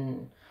together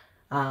in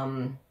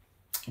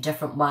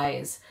different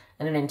ways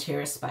in an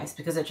interior space,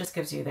 because it just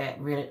gives you that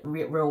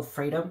real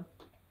freedom.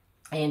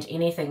 And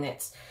anything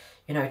that's,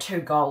 you know,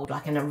 too gold,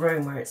 like in a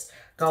room where it's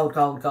gold,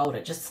 gold, gold,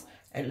 it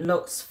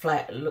looks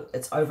flat,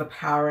 it's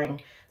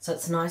overpowering. So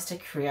it's nice to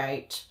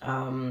create,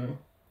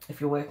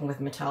 if you're working with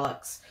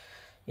metallics,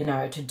 you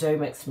know, to do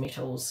mixed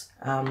metals.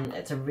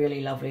 It's a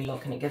really lovely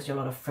look, and it gives you a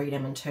lot of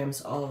freedom in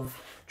terms of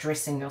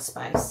dressing your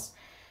space.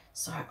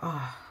 So,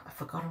 oh, I've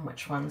forgotten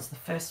which one's the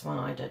first one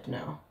I did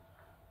now.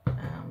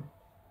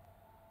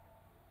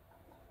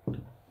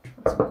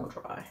 It's more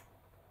dry.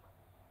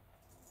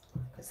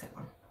 Where's that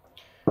one?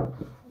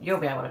 You'll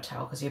be able to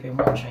tell because you've been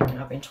watching and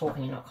I've been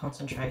talking and not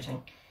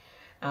concentrating.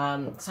 So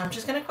I'm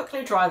just going to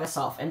quickly dry this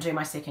off and do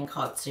my second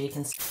coat so you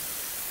can see.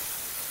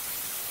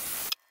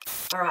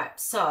 Alright,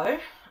 so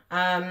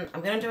I'm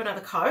going to do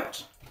another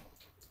coat.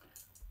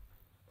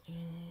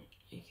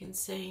 You can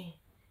see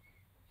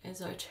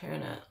as I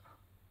turn it,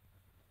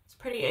 it's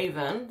pretty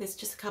even. There's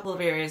just a couple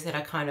of areas that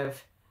I kind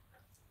of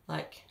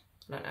like,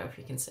 I don't know if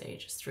you can see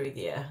just through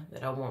there,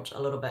 that I want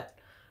a little bit,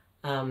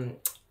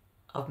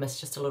 I've missed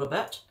just a little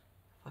bit.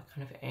 If I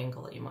kind of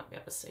angle it, you might be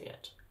able to see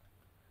it.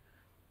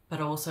 But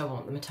I also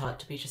want the metallic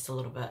to be just a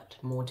little bit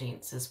more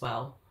dense as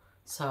well.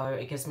 So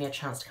it gives me a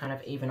chance to kind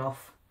of even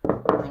off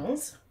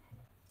things.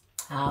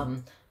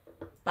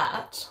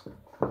 But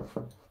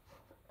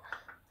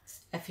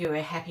if you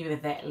were happy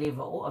with that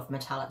level of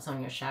metallics on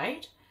your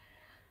shade,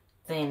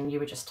 then you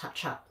would just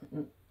touch up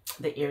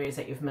the areas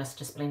that you've missed,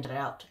 just blend it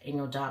out and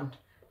you're done,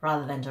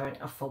 rather than doing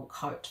a full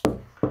coat.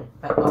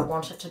 But I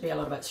want it to be a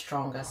little bit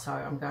stronger, so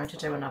I'm going to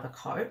do another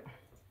coat.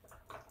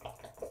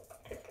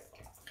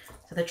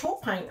 So the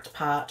chalk paint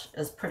part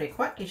is pretty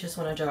quick. You just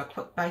want to do a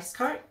quick base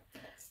coat,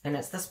 and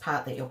it's this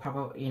part that you'll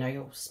probably, you know,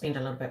 you'll spend a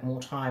little bit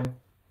more time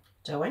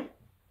doing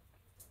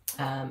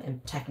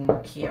and taking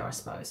more care, I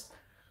suppose.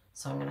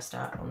 So I'm going to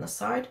start on this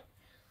side.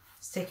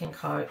 Second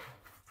coat,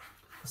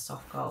 the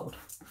soft gold.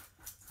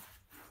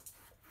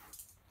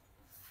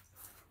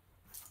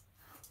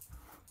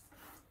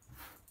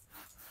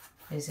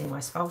 Using my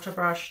spalter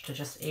brush to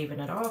just even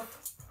it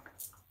off.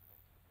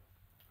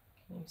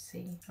 Can you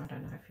see? I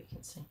don't know if you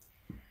can see.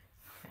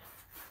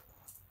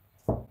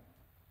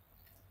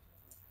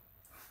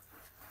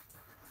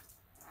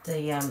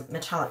 The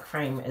metallic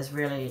frame is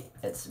really,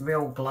 it's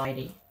real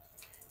glidey,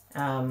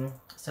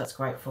 so it's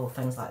great for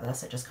things like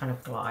this. It just kind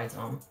of glides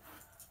on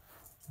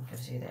and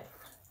gives you that,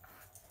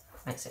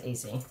 makes it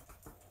easy.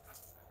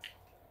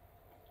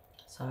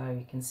 So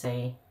you can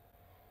see,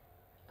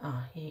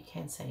 oh, here you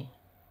can see,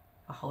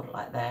 I hold it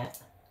like that,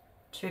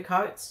 2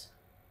 coats,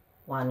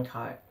 1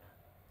 coat.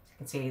 So you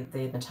can see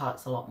the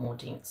metallic's a lot more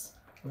dense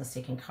on the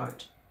second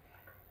coat.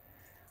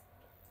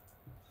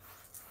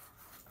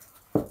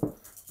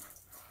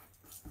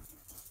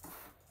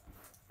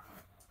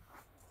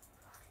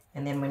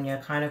 And then when you're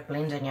kind of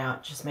blending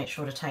out, just make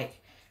sure to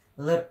take,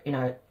 you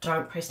know,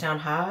 don't press down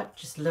hard,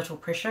 just little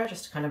pressure,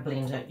 just to kind of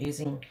blend it,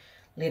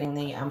 letting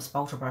the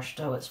spalter brush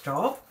do its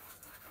job.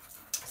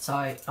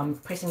 So I'm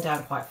pressing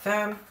down quite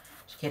firm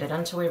to get it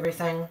into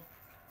everything.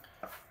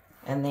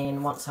 And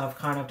then once I've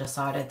kind of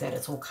decided that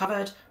it's all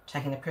covered,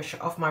 taking the pressure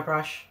off my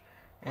brush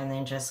and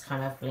then just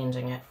kind of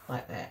blending it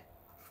like that.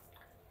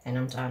 And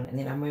I'm done. And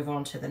then I move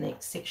on to the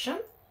next section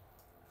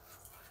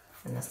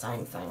and the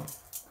same thing.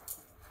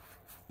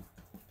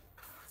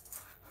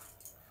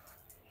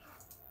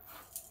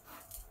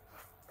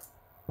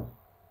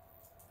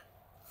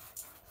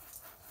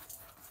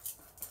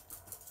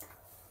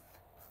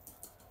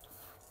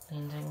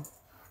 Blending.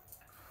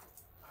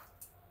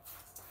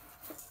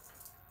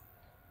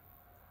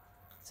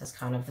 This is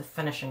kind of the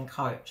finishing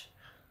coat.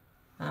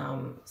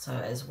 So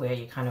it is where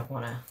you kind of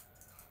want to,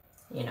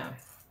 you know,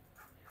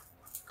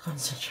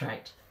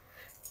 concentrate.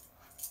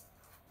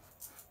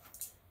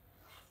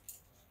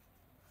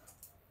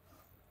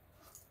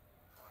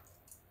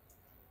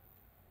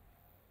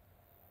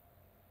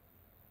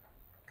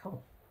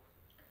 Cool.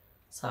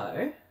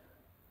 So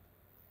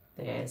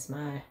there's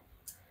my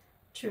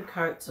 2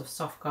 coats of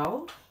soft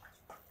gold.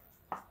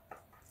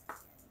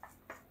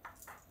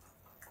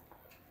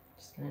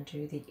 Just going to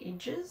do the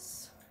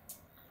edges,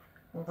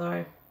 although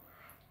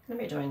I'm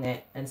going to be doing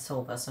that in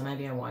silver, so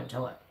maybe I won't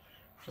do it,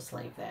 just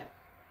leave that.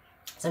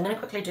 So I'm going to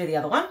quickly do the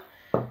other one,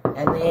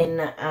 and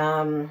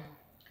then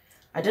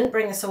I didn't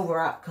bring the silver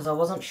up because I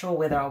wasn't sure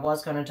whether I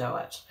was going to do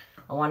it.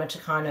 I wanted to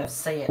kind of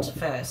see it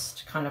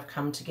first, kind of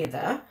come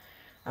together,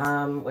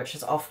 which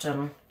is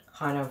often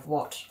kind of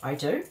what I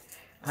do.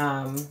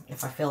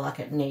 If I feel like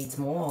it needs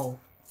more,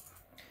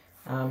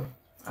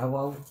 I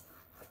will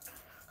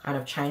kind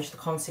of change the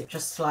concept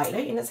just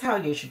slightly. And it's how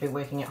you should be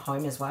working at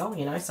home as well.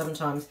 You know,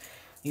 sometimes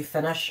you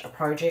finish a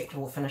project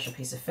or finish a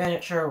piece of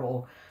furniture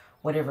or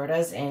whatever it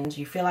is, and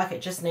you feel like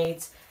it just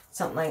needs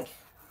something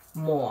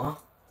more.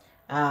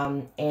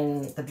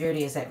 And the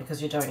beauty is that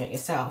because you're doing it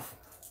yourself,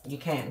 you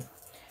can.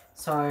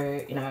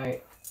 So, you know,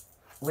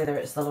 whether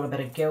it's a little bit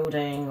of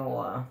gilding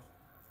or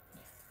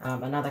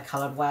another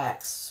coloured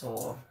wax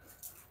or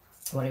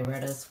whatever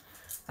it is.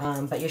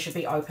 But you should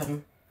be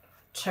open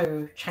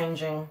to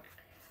changing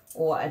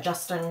or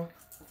adjusting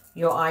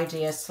your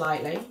idea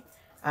slightly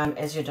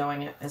as you're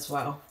doing it as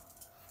well.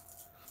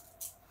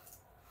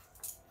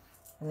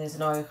 And there's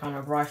no kind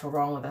of right or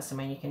wrong with this. I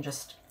mean, you can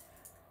just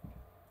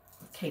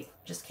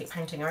keep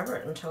painting over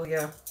it until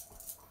you're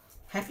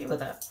happy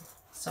with it.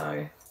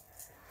 So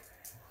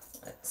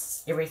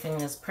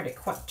everything is pretty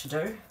quick to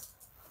do.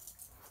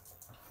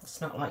 It's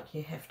not like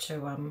you have to,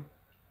 you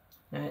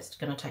know, it's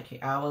going to take you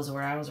hours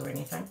or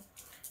anything.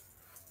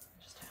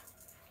 Just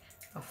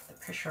off the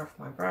pressure off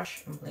my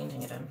brush and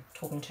blending it in.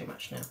 Talking too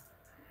much now.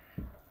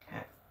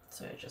 Okay,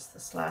 so just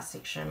this last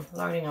section,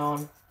 loading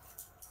on.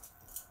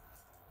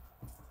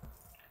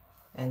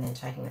 And then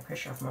taking the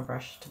pressure off my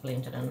brush to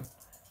blend it in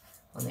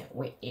on that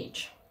wet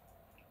edge.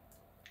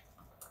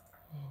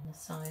 And the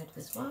side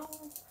as well.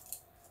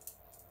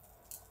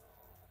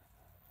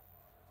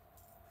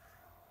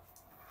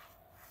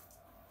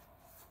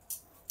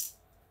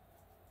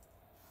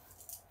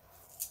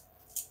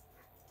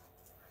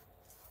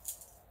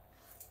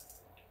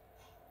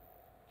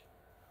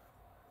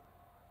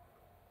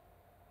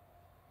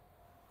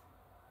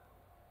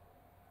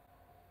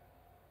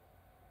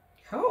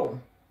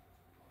 Cool.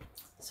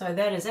 So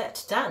that is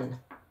it, done.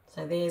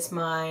 So there's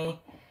my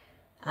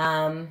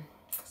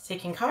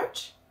second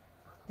coat.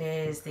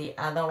 There's the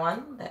other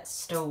one that's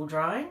still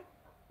drying.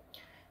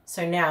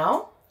 So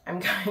now I'm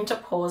going to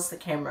pause the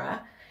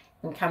camera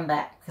and come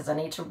back because I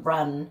need to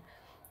run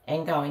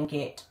and go and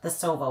get the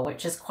silver,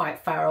 which is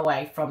quite far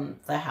away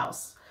from the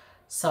house.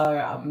 So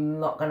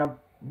I'm not going to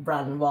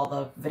run while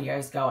the video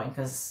is going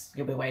because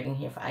you'll be waiting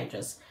here for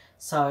ages.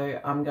 So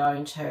I'm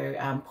going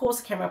to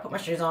pause the camera, put my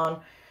shoes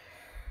on,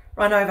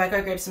 run over,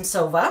 go grab some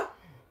silver.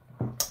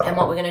 And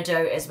what we're going to do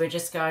is we're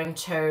just going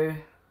to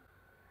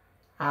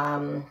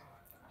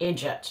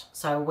edge it.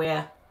 So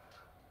where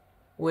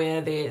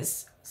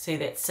there's, see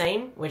that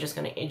seam, we're just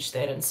going to edge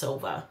that in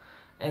silver,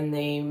 in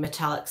the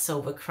metallic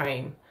silver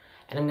cream.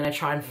 And I'm going to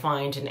try and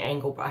find an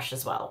angle brush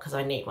as well because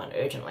I need one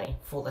urgently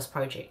for this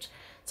project.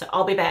 So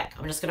I'll be back.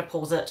 I'm just going to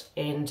pause it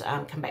and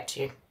come back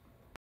to you.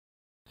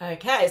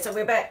 Okay, so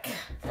we're back.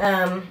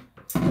 Sorry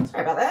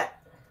about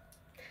that.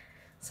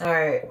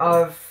 So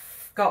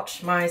I've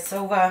got my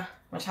silver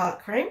metallic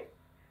cream.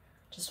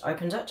 Just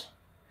opened it.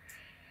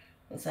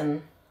 It's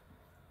in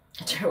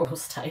a terrible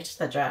state,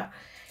 the jar.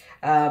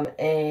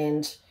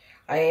 And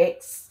I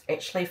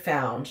actually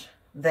found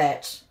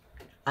that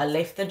I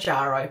left the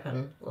jar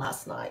open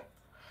last night.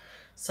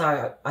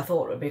 So I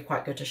thought it would be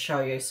quite good to show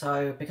you.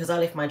 So because I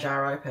left my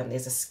jar open,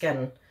 there's a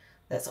skin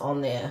that's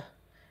on there.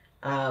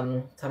 So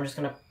I'm just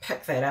going to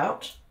pick that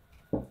out.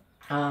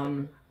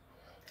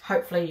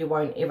 Hopefully you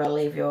won't ever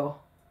leave your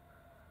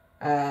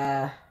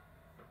the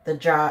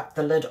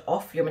lid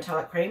off your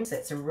metallic creams.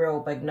 That's a real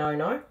big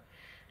no-no.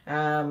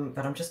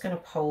 But I'm just going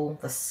to pull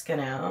the skin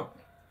out,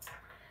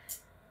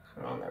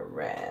 put it on the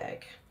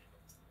rag,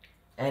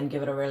 and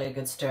give it a really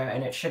good stir,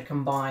 and it should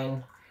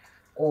combine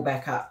all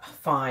back up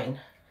fine.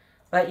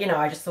 But you know,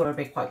 I just thought it'd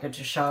be quite good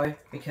to show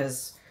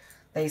because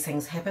these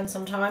things happen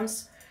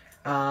sometimes.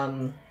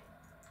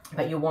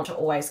 But you want to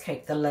always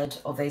keep the lid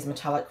of these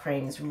metallic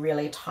creams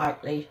really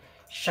tightly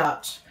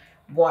shut.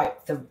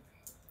 Wipe the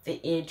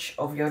edge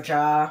of your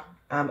jar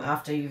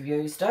after you've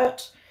used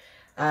it.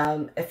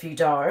 If you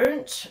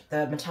don't,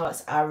 the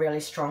metallics are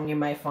really strong. You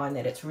may find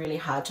that it's really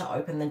hard to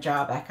open the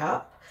jar back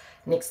up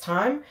next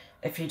time.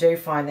 If you do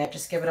find that,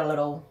 just give it a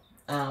little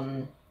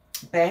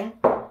bang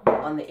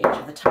on the edge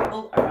of the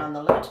table around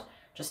the lid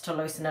just to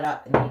loosen it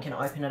up, and then you can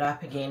open it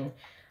up again.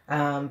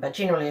 But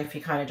generally, if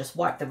you kind of just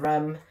wipe the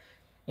rim,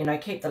 you know,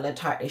 keep the lid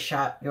tightly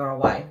shut, you're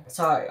away.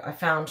 So I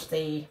found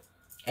the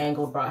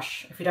angled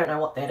brush. If you don't know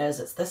what that is,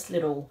 it's this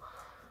little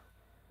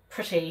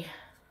pretty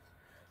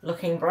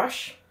looking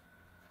brush,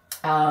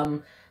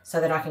 so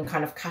that I can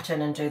kind of cut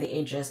in and do the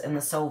edges in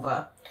the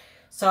silver.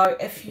 So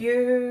if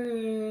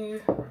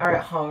you are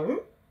at home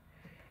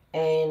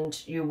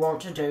and you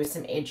want to do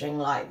some edging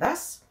like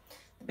this,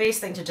 the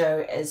best thing to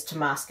do is to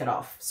mask it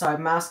off. So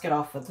mask it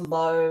off with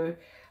low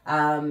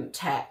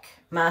tack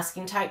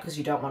masking tape, because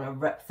you don't want to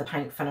rip the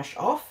paint finish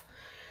off,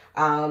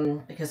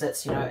 because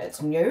it's, you know,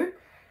 it's new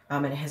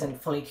and it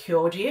hasn't fully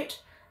cured yet.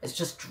 It's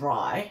just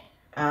dry.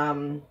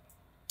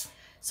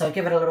 So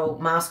give it a little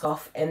mask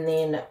off and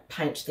then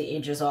paint the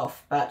edges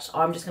off. But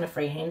I'm just going to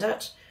freehand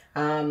it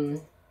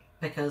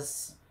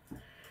because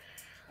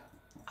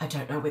I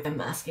don't know where the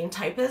masking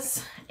tape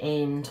is,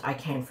 and I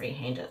can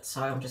freehand it,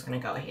 so I'm just going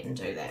to go ahead and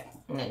do that,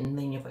 and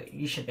then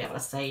you should be able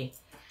to see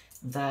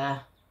the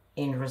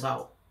end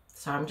result.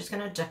 So I'm just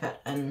going to dip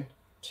it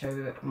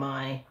into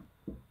my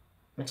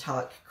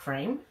metallic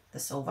cream, the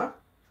silver,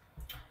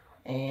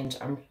 and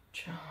how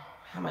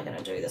am I going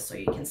to do this so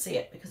you can see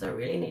it, because I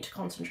really need to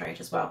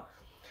concentrate as well.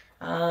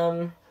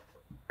 Okay,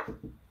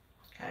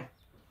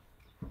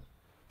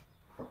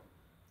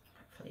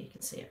 hopefully you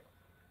can see it.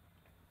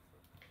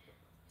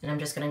 And I'm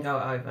just going to go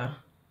over.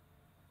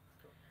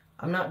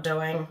 I'm not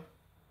doing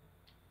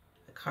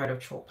a coat of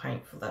chalk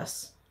paint for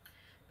this,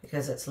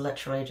 because it's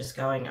literally just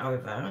going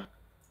over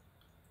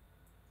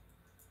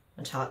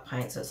metallic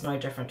paint, so it's no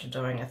different to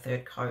doing a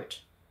third coat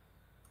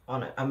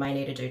on it. I may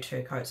need to do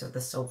 2 coats of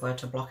the silver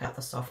to block out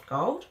the soft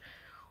gold,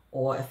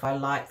 or if I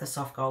like the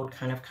soft gold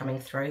kind of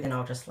coming through, then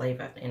I'll just leave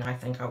it, and I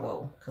think I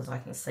will, because I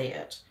can see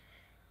it.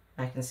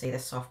 I can see the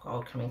soft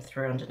gold coming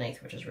through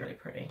underneath, which is really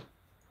pretty.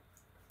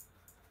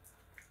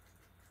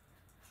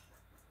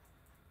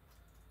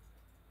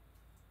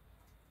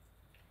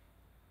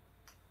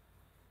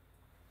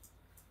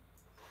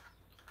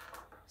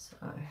 So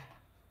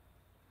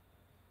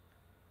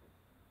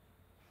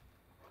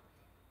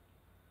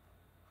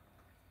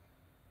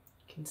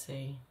you can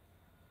see,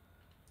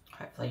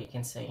 hopefully you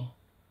can see,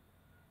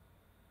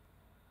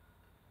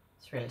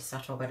 it's really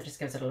subtle, but it just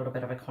gives it a little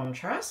bit of a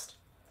contrast.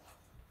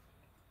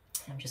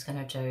 I'm just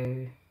going to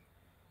do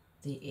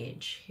the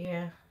edge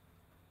here.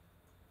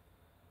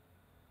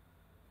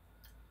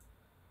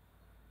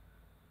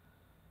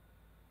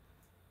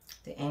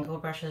 The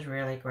angled brush is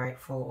really great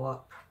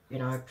for, you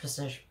know,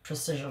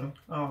 precision.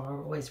 Oh, I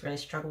always really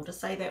struggle to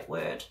say that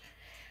word.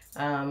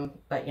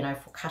 But, you know,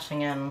 for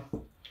cutting in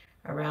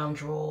around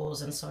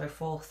drawers and so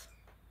forth.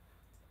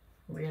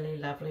 Really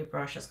lovely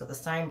brush. It's got the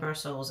same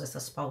bristles as the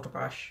spalter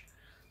brush.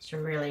 It's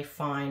really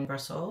fine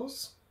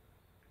bristles.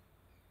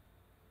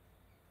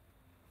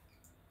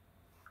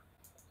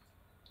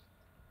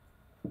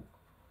 I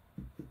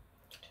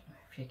don't know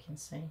if you can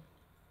see.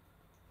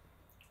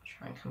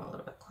 Try and come a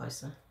little bit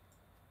closer.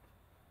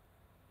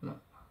 No.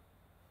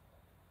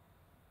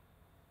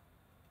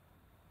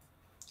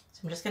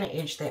 So I'm just going to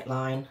edge that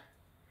line,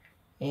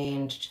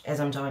 and as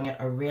I'm doing it,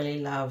 I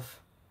really love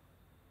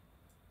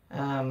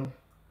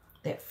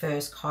that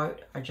first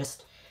coat.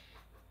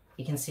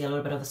 You can see a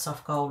little bit of the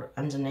soft gold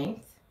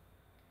underneath,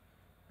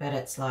 but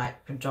it's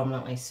like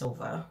predominantly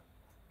silver.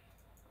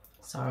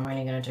 So I'm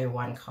only going to do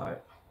 1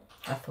 coat.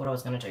 I thought I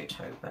was going to do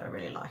 2, but I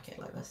really like it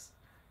like this.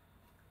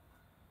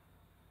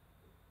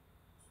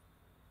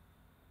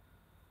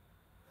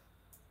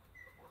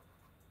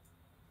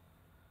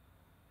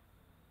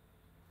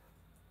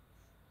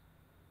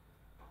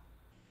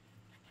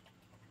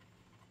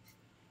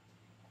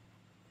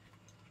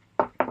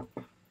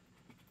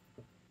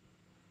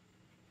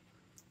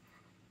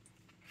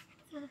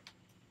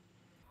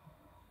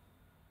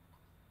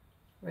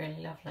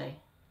 Really lovely.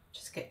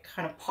 Just get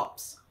kind of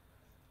pops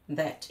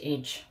that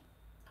edge.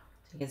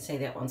 So you can see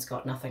that one's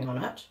got nothing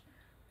on it.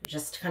 It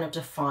just kind of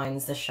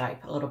defines the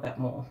shape a little bit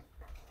more.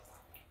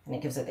 And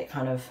it gives it that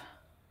kind of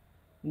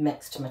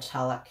mixed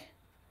metallic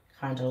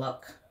kind of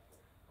look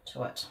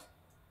to it.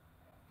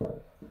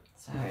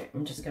 So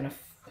I'm just going to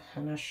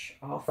finish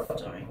off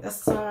doing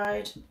this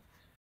side.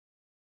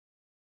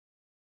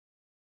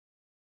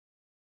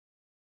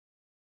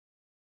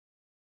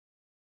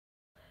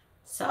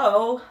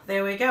 So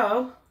there we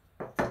go.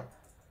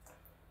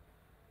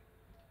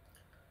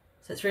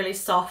 So it's really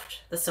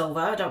soft, the silver.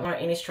 I don't want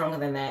it any stronger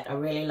than that. I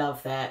really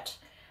love that.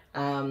 If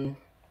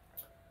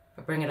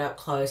I bring it up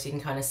close, you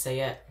can kind of see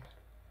it.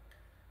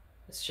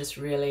 It's just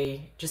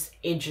really, just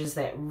edges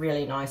that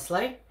really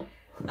nicely,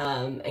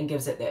 and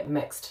gives it that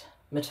mixed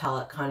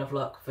metallic kind of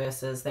look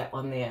versus that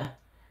one there,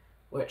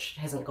 which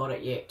hasn't got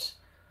it yet.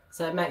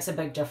 So it makes a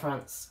big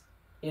difference,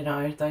 you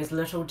know, those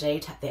little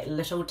that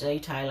little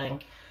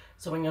detailing.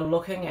 So when you're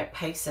looking at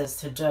pieces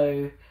to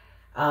do,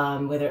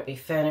 whether it be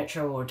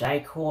furniture or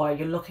decor,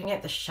 you're looking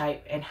at the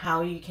shape and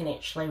how you can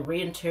actually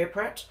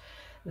reinterpret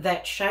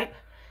that shape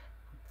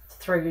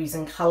through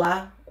using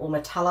colour or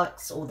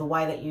metallics or the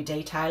way that you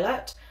detail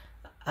it,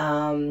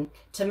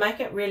 to make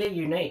it really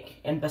unique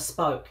and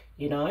bespoke,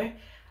 you know.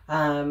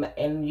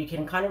 And you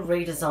can kind of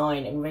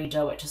redesign and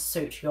redo it to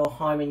suit your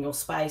home and your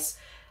space.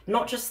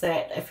 Not just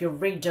that, if you're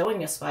redoing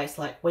your space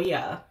like we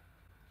are,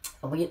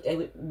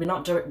 we're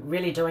not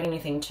really doing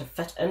anything to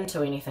fit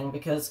into anything,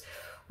 because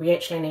we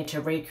actually need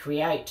to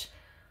recreate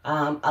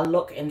a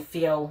look and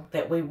feel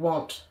that we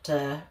want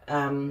to,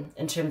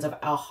 in terms of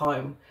our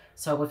home.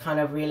 So we're kind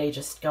of really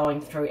just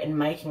going through and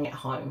making it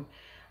home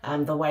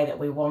the way that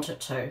we want it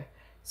to.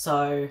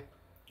 So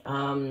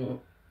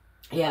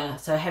yeah,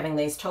 so having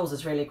these tools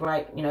is really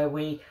great. You know,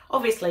 we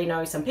obviously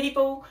know some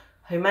people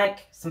who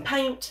make some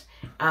paint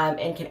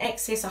and can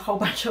access a whole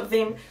bunch of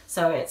them,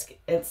 so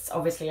it's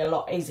obviously a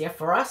lot easier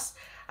for us,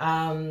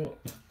 and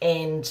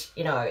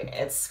you know,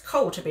 it's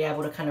cool to be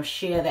able to kind of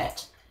share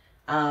that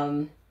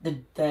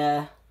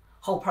the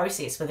whole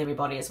process with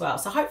everybody as well.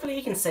 So hopefully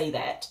you can see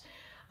that,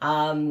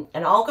 and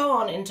I'll go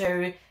on and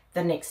do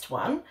the next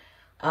one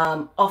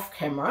off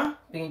camera.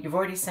 You've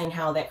already seen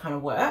how that kind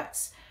of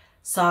works.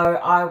 So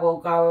I will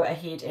go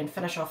ahead and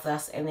finish off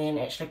this and then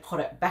actually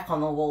put it back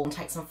on the wall and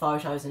take some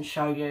photos and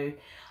show you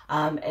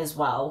as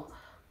well.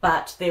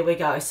 But there we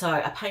go. So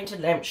a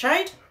painted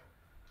lampshade.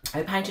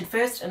 I painted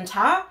first in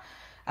tar,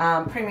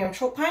 premium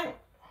chalk paint.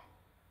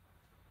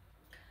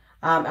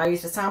 I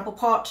used a sample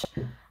pot.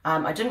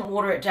 I didn't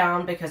water it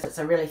down because it's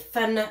a really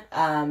thin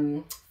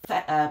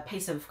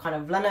piece of kind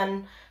of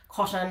linen,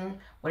 cotton,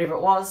 whatever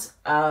it was.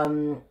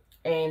 And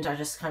I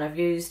just kind of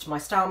used my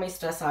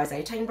Stylemaster size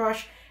 18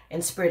 brush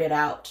and spread it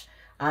out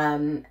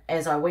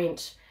as I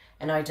went.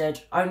 And I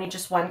did only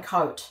just one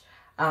coat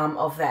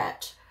of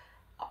that,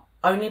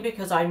 only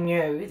because I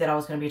knew that I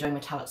was going to be doing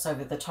metallics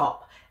over the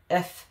top.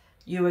 If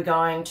you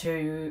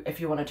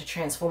wanted to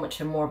transform it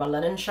to more of a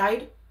linen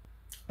shade,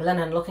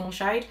 linen looking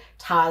shade,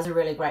 tar is a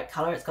really great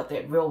color. It's got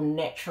that real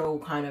natural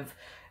kind of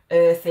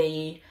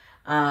earthy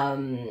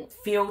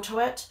feel to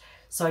it.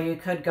 So you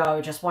could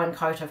go just one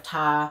coat of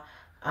tar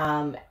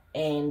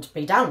and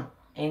be done,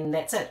 and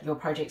that's it, your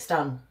project's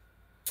done.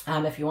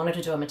 If you wanted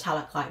to do a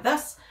metallic like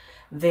this,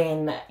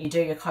 then you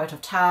do your coat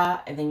of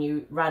tar and then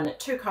you run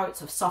 2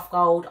 coats of soft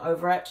gold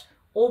over it,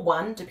 or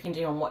 1,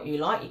 depending on what you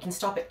like. You can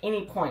stop at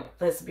any point.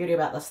 That's the beauty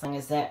about this thing,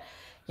 is that,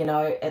 you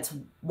know, it's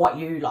what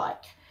you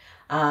like.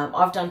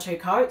 I've done 2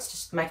 coats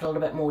just to make it a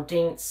little bit more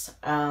dense,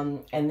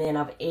 and then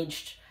I've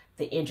edged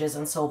the edges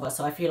in silver.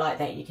 So if you like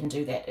that, you can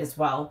do that as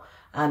well.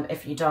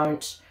 If you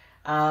don't,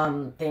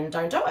 then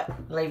don't do it.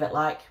 Leave it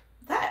like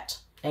that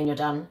and you're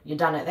done. You're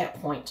done at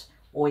that point.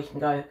 Or you can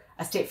go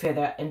a step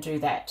further and do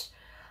that.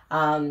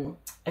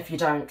 If you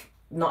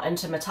not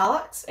into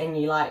metallics and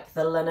you like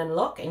the linen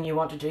look and you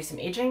want to do some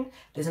edging,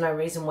 there's no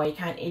reason why you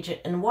can't edge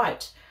it in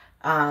white.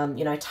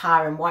 You know,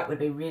 tar and white would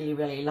be really,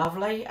 really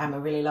lovely. A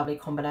really lovely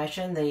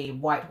combination. The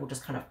white will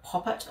just kind of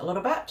pop it a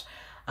little bit.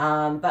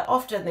 But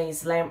often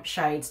these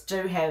lampshades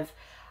do have,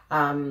 you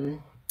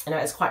know,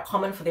 it's quite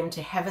common for them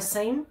to have a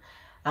seam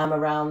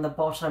around the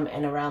bottom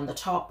and around the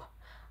top.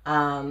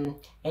 And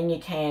you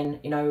can,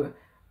 you know,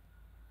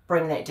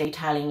 bring that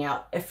detailing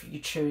out if you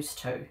choose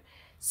to.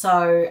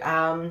 So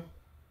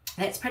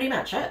that's pretty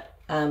much it,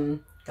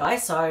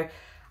 guys. So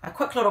a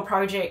quick little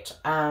project.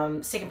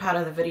 Second part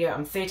of the video,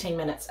 I'm 13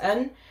 minutes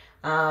in,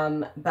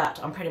 but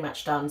I'm pretty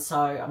much done. So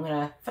I'm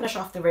gonna finish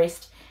off the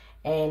rest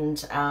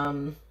and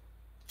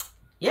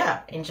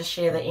yeah, and just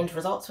share the end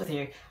results with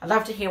you. I'd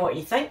love to hear what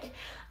you think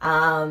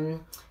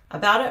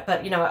about it,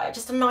 but you know,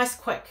 just a nice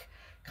quick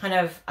kind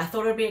of, I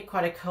thought it'd be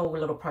quite a cool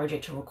little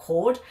project to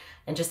record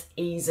and just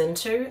ease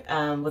into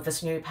with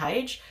this new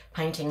page,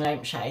 painting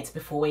lampshades,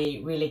 before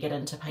we really get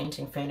into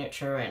painting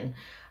furniture and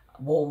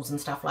walls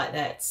and stuff like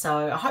that.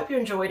 So I hope you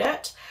enjoyed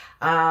it,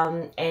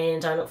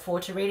 and I look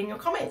forward to reading your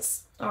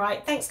comments. All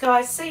right, thanks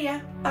guys, see ya,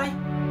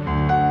 bye.